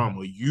own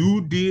karma.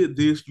 You did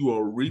this, you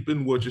are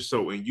reaping what you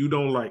sow, and you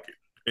don't like it.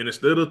 And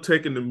instead of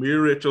taking the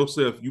mirror at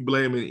yourself, you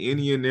blaming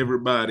any and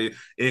everybody,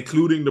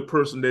 including the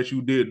person that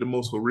you did the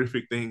most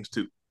horrific things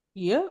to.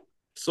 Yep.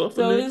 Suffer,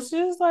 So nigga. it's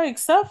just like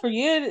suffer.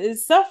 Yeah,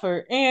 it's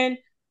suffer. And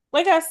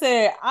like I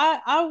said,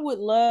 I would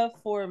love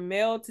for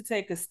Mel to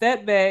take a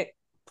step back,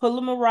 pull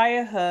a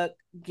Mariah Huck,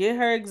 get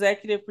her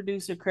executive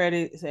producer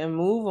credits, and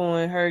move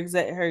on. Her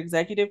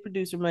executive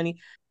producer money.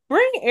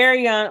 Bring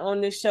Ariane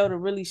on this show to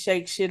really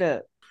shake shit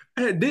up.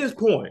 At this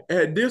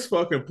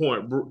fucking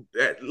point, bro,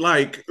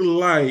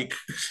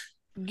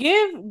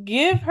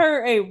 Give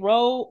her a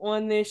role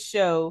on this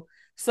show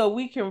so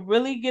we can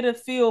really get a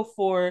feel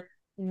for,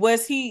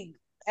 was he,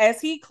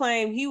 as he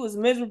claimed, he was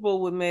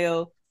miserable with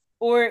Mel.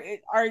 or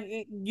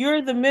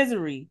you're the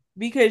misery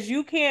because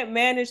you can't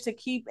manage to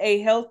keep a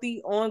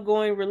healthy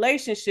ongoing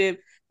relationship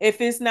if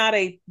it's not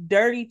a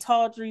dirty,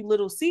 tawdry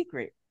little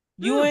secret.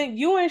 You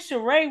and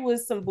Sheree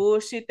was some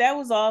bullshit. That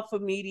was all for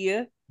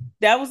media.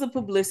 That was a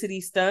publicity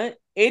stunt.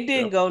 It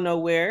didn't Yep. go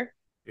nowhere.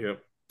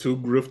 Yep. Two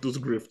grifters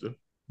grifter.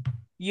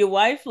 Your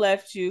wife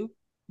left you.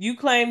 You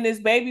claim this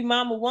baby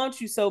mama wants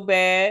you so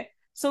bad.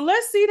 So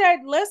let's see that.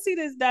 Let's see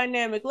this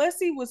dynamic. Let's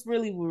see what's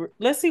really.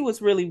 Let's see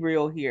what's really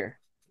real here.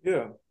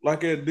 Yeah.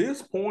 Like at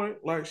this point,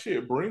 like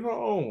shit, bring her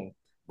on.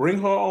 Bring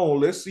her on.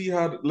 Let's see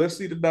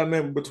the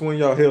dynamic between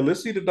y'all. Hell,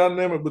 let's see the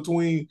dynamic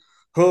between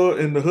her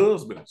and the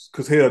husbands.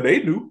 Cause hell, they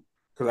do.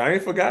 Cause I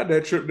ain't forgot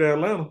that trip to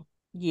Atlanta.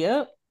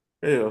 Yep.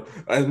 Yeah.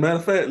 As a matter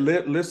of fact,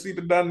 let's see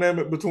the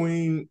dynamic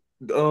between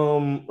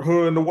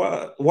her and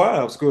the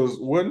wives. Cause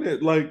wasn't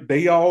it like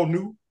they all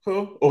knew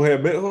her or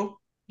had met her?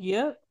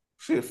 Yep.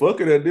 Shit, fuck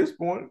it at this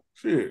point.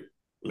 Shit.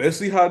 Let's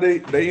see how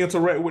they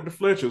interact with the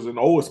Fletchers and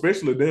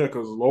especially there,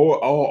 because Lord,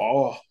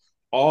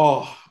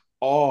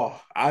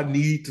 I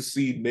need to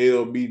see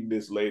Nell meeting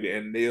this lady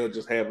and Nell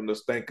just having the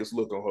stankiest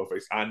look on her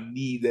face. I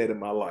need that in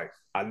my life.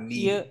 I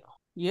need Yep. it.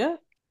 Yep.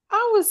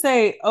 I would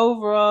say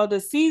overall the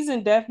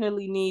season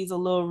definitely needs a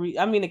little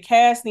the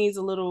cast needs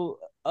a little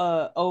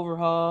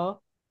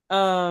overhaul.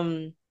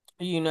 Um,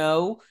 you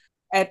know,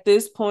 at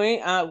this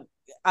point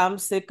I'm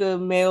sick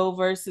of male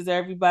versus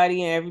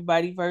everybody and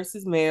everybody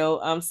versus male.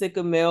 I'm sick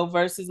of male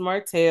versus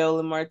Martell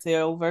and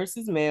Martell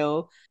versus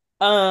male.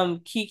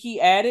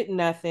 Kiki added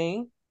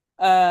nothing.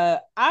 I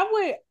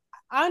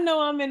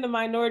know I'm in the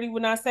minority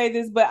when I say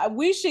this, but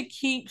we should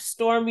keep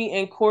Stormy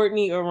and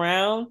Courtney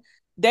around.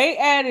 They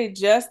added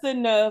just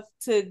enough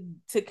to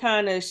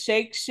kind of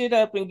shake shit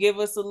up and give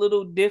us a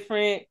little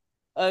different,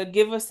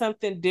 give us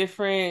something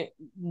different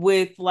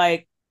with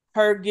like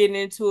her getting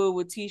into it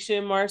with Tisha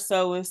and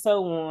Marceau and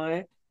so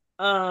on.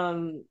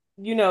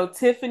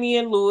 Tiffany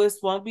and Lewis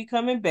won't be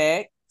coming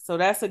back, so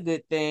that's a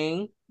good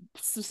thing.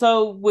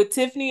 So with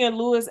Tiffany and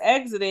Lewis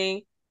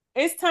exiting,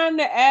 it's time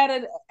to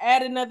add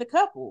another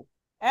couple.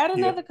 Add Yeah.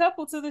 another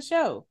couple to the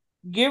show.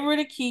 Get rid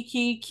of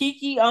Kiki.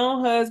 Kiki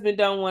own husband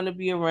don't want to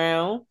be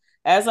around.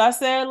 As I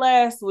said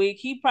last week,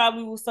 he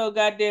probably was so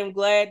goddamn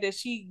glad that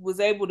she was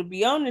able to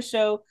be on the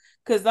show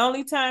because the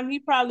only time he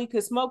probably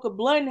could smoke a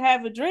blunt and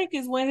have a drink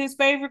is when his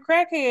favorite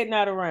crackhead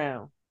not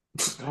around.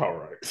 All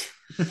right.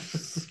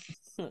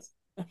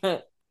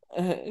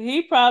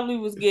 He probably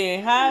was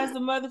getting high as the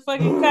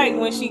motherfucking kite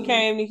when she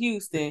came to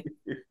Houston.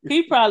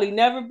 He probably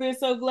never been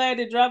so glad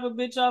to drop a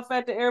bitch off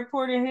at the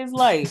airport in his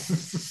life.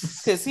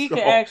 Because he could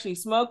actually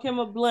smoke him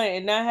a blunt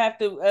and not have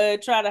to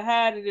try to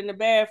hide it in the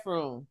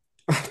bathroom.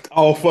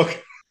 Oh, fuck.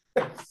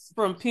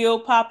 From Pill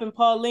Poppin'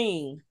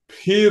 Pauline.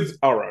 Kids.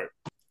 All right.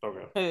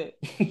 Okay.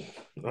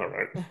 All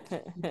right.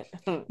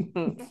 Get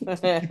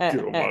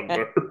on my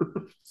nerves.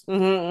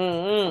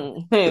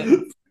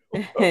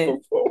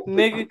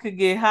 Nigga could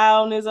get high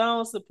on his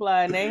own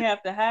supply and they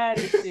have to hide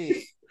the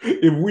shit.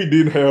 If we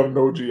didn't have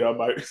No G, I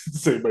might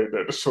say make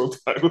that the show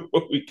title.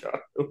 We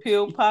got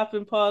Pill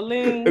Poppin'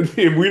 Pauline. And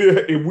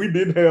if we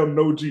didn't have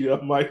No G,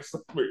 I might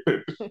make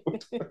that the show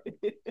title.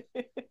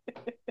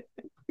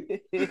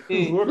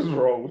 What is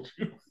wrong with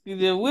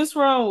you? What's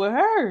wrong with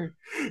her?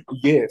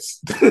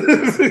 Yes.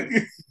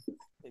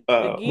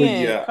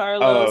 Again, yeah,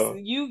 Carlos,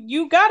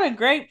 you got a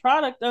great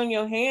product on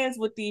your hands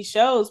with these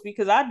shows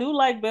because I do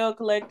like Bell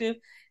Collective.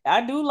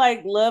 I do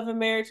like Love and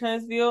Marriage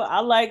Huntsville.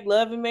 I like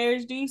Love and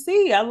Marriage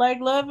DC. I like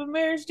Love and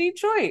Marriage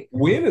Detroit.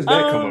 When is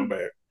that coming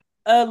back?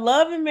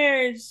 Love and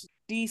Marriage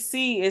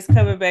DC is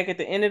coming back at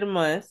the end of the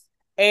month.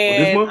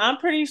 And I'm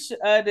pretty sure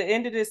the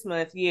end of this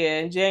month, yeah,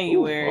 in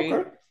January. Ooh,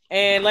 okay.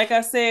 And like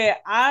I said,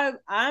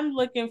 I'm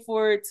looking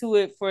forward to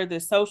it for the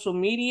social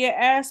media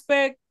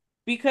aspect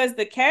because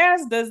the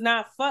cast does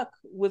not fuck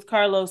with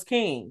Carlos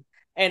King.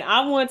 And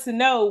I want to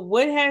know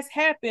what has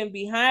happened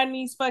behind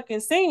these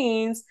fucking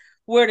scenes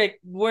where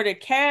the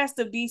cast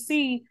of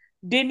DC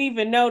didn't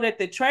even know that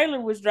the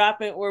trailer was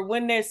dropping or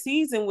when their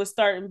season was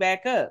starting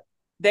back up.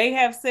 They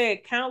have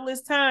said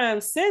countless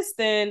times since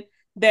then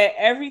that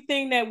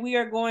everything that we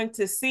are going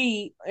to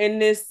see in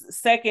this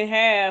second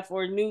half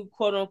or new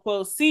quote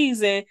unquote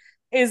season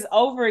is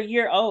over a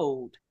year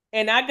old.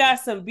 And I got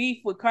some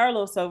beef with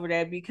Carlos over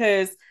that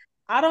because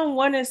I don't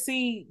want to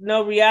see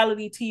no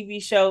reality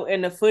TV show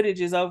and the footage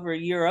is over a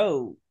year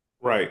old.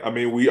 Right. I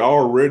mean, we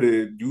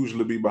already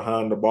usually be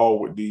behind the ball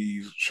with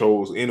these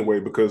shows anyway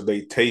because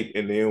they tape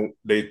and then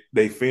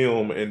they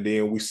film and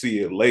then we see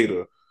it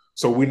later.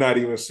 So we're not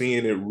even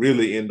seeing it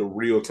really in the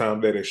real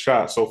time that it's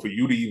shot. So for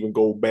you to even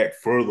go back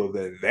further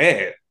than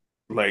that,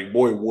 like,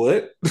 boy,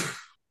 what?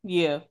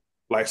 Yeah.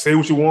 Like, say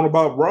what you want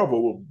about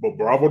Bravo, but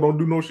Bravo don't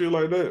do no shit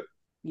like that.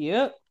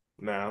 Yep.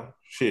 Now,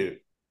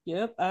 shit.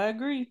 Yep, I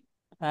agree.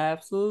 I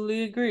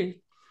absolutely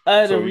agree.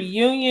 The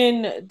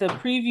reunion, the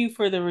preview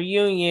for the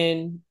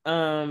reunion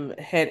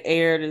had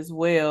aired as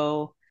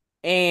well.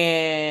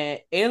 And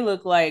it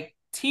looked like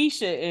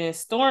Tisha and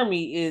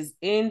Stormy is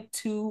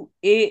into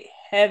it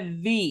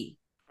heavy.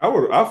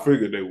 I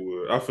figured they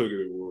would. I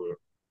figured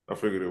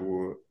it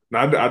would. No,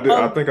 I did.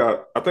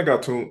 Oh, I think I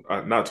tuned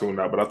not tuned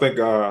out, but I think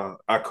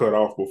I cut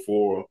off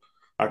before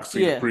I could see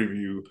the yeah.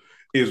 preview.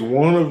 Is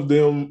one of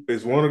them?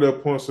 Is one of their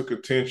points of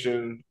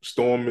contention?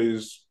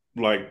 Stormy's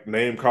like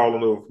name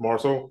calling of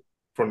Marceau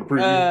from the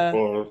preview, Uh,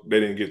 or they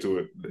didn't get to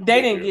it they just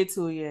didn't yet? get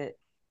to it yet.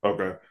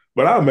 Okay,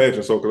 but I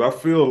imagine so because I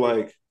feel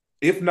like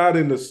if not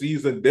in the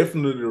season,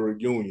 definitely the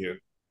reunion.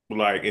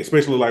 Like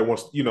especially like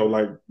once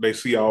like they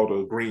see all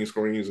the green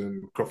screens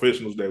and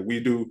confessionals that we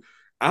do.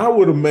 I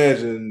would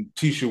imagine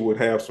Tisha would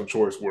have some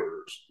choice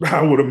words.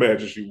 I would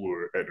imagine she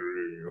would at the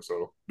reunion,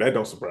 so that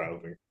don't surprise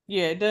me.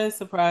 Yeah, it doesn't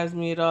surprise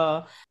me at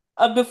all.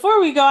 Before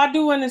we go, I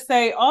do want to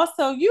say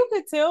also, you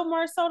could tell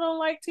Marcel don't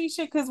like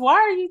Tisha because why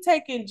are you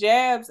taking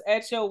jabs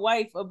at your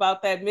wife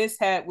about that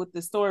mishap with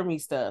the Stormy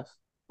stuff?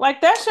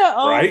 Like, that's your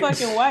own Right?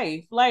 fucking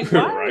wife. Like, why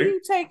are Right?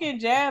 you taking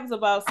jabs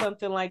about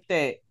something like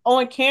that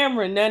on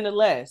camera,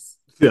 nonetheless?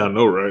 Yeah, I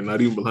know, right? Not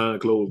even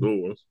behind closed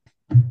doors.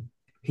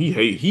 He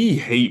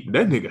hate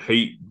that nigga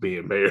hate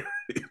being married.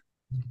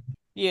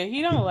 Yeah,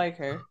 he don't like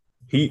her.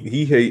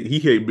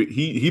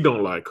 He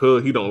don't like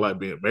her. He don't like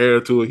being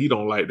married to her. He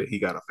don't like that he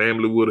got a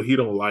family with her. He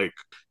don't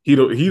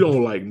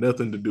like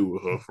nothing to do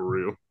with her for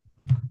real.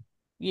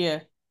 Yeah,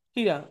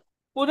 he don't.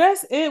 Well,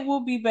 that's it.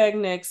 We'll be back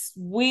next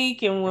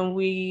week, and when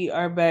we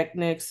are back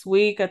next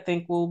week, I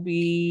think we'll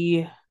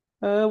be.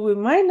 We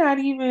might not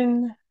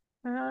even.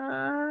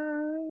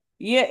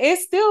 Yeah, it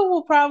still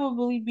will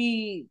probably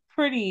be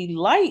pretty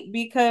light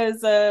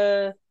because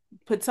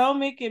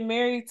Potomac and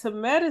Married to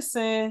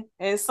Medicine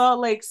and Salt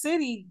Lake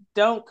City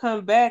don't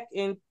come back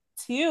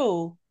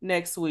until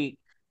next week.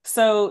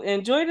 So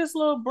enjoy this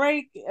little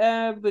break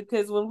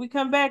because when we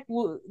come back,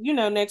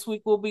 next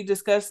week we'll be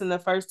discussing the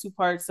first two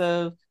parts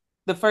of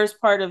the first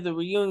part of the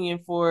reunion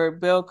for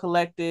Bell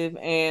Collective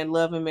and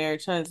Love and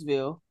Marriage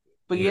Huntsville.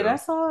 But yeah,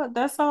 Yeah.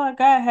 that's all I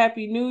got.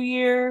 Happy New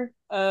Year.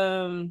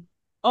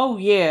 Oh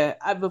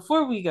yeah,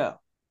 before we go,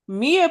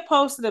 Mia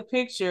posted a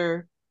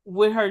picture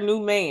with her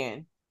new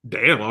man.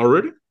 Damn,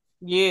 already?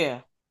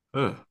 Yeah.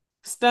 Huh.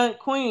 Stunt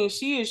queen.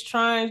 She is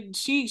trying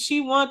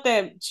she want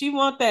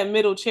that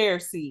middle chair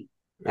seat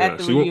at Yeah,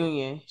 the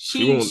reunion.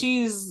 she won't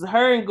She's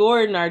her and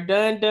Gordon are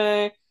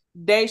done.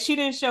 She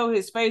didn't show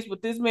his face,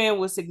 but this man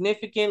was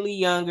significantly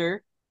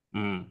younger.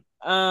 mm,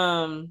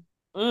 Um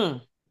yeah,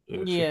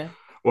 yeah.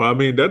 well, I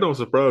mean, that don't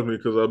surprise me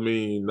because I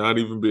mean, not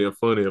even being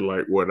funny,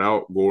 like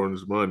without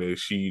Gordon's money,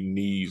 she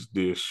needs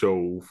this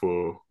show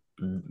for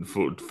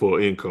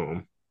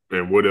income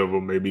and whatever,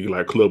 maybe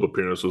like club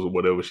appearances or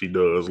whatever she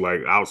does.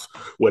 Like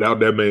without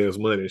that man's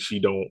money, she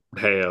don't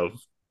have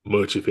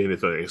much, if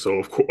anything. So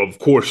of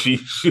course she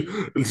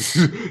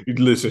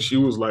listen. She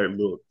was like,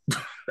 "Look,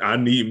 I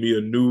need me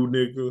a new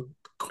nigga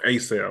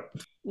ASAP."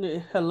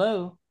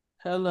 Hello.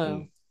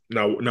 Hello.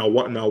 Mm.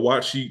 Now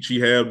watch she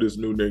have this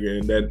new nigga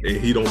and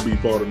he don't be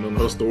part of none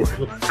of her story.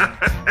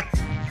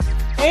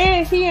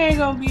 And he ain't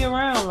gonna be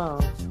around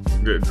long.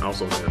 Good.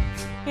 Also that.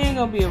 He ain't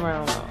gonna be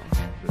around long.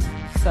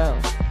 So,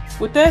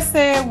 with that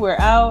said, we're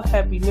out.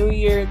 Happy New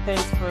Year.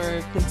 Thanks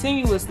for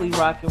continuously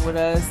rocking with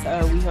us.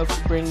 We hope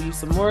to bring you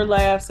some more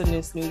laughs in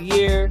this new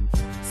year.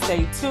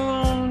 Stay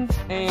tuned,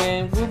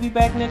 and we'll be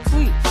back next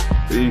week.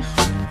 Peace.